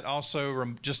for that. Also,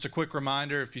 just a quick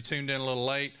reminder, if you tuned in a little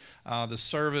late, the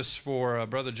service for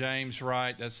Brother James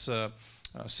Wright, that's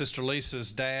Sister Lisa's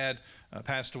dad,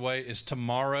 passed away, is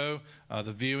tomorrow.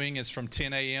 The viewing is from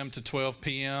 10 a.m. to 12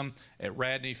 p.m. at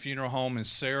Radney Funeral Home in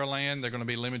Saraland. They're going to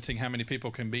be limiting how many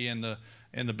people can be in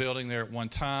the building there at one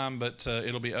time, but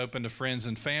it'll be open to friends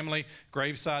and family.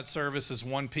 Graveside service is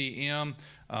 1 p.m.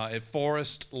 At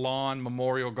Forest Lawn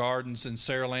Memorial Gardens in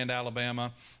Saraland,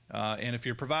 Alabama. And if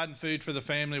you're providing food for the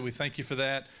family, we thank you for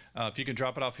that. If you can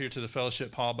drop it off here to the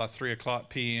fellowship hall by 3 o'clock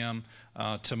p.m.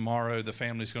 Tomorrow, the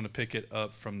family's going to pick it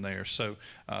up from there. So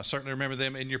certainly remember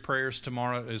them in your prayers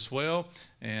tomorrow as well.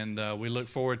 And we look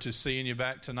forward to seeing you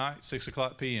back tonight, 6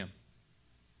 o'clock p.m.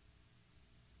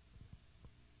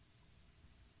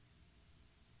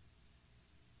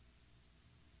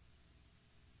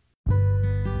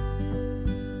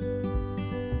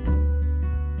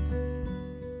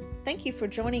 Thank you for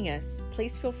joining us.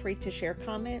 Please feel free to share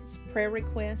comments, prayer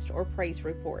requests, or praise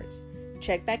reports.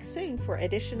 Check back soon for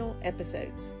additional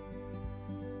episodes.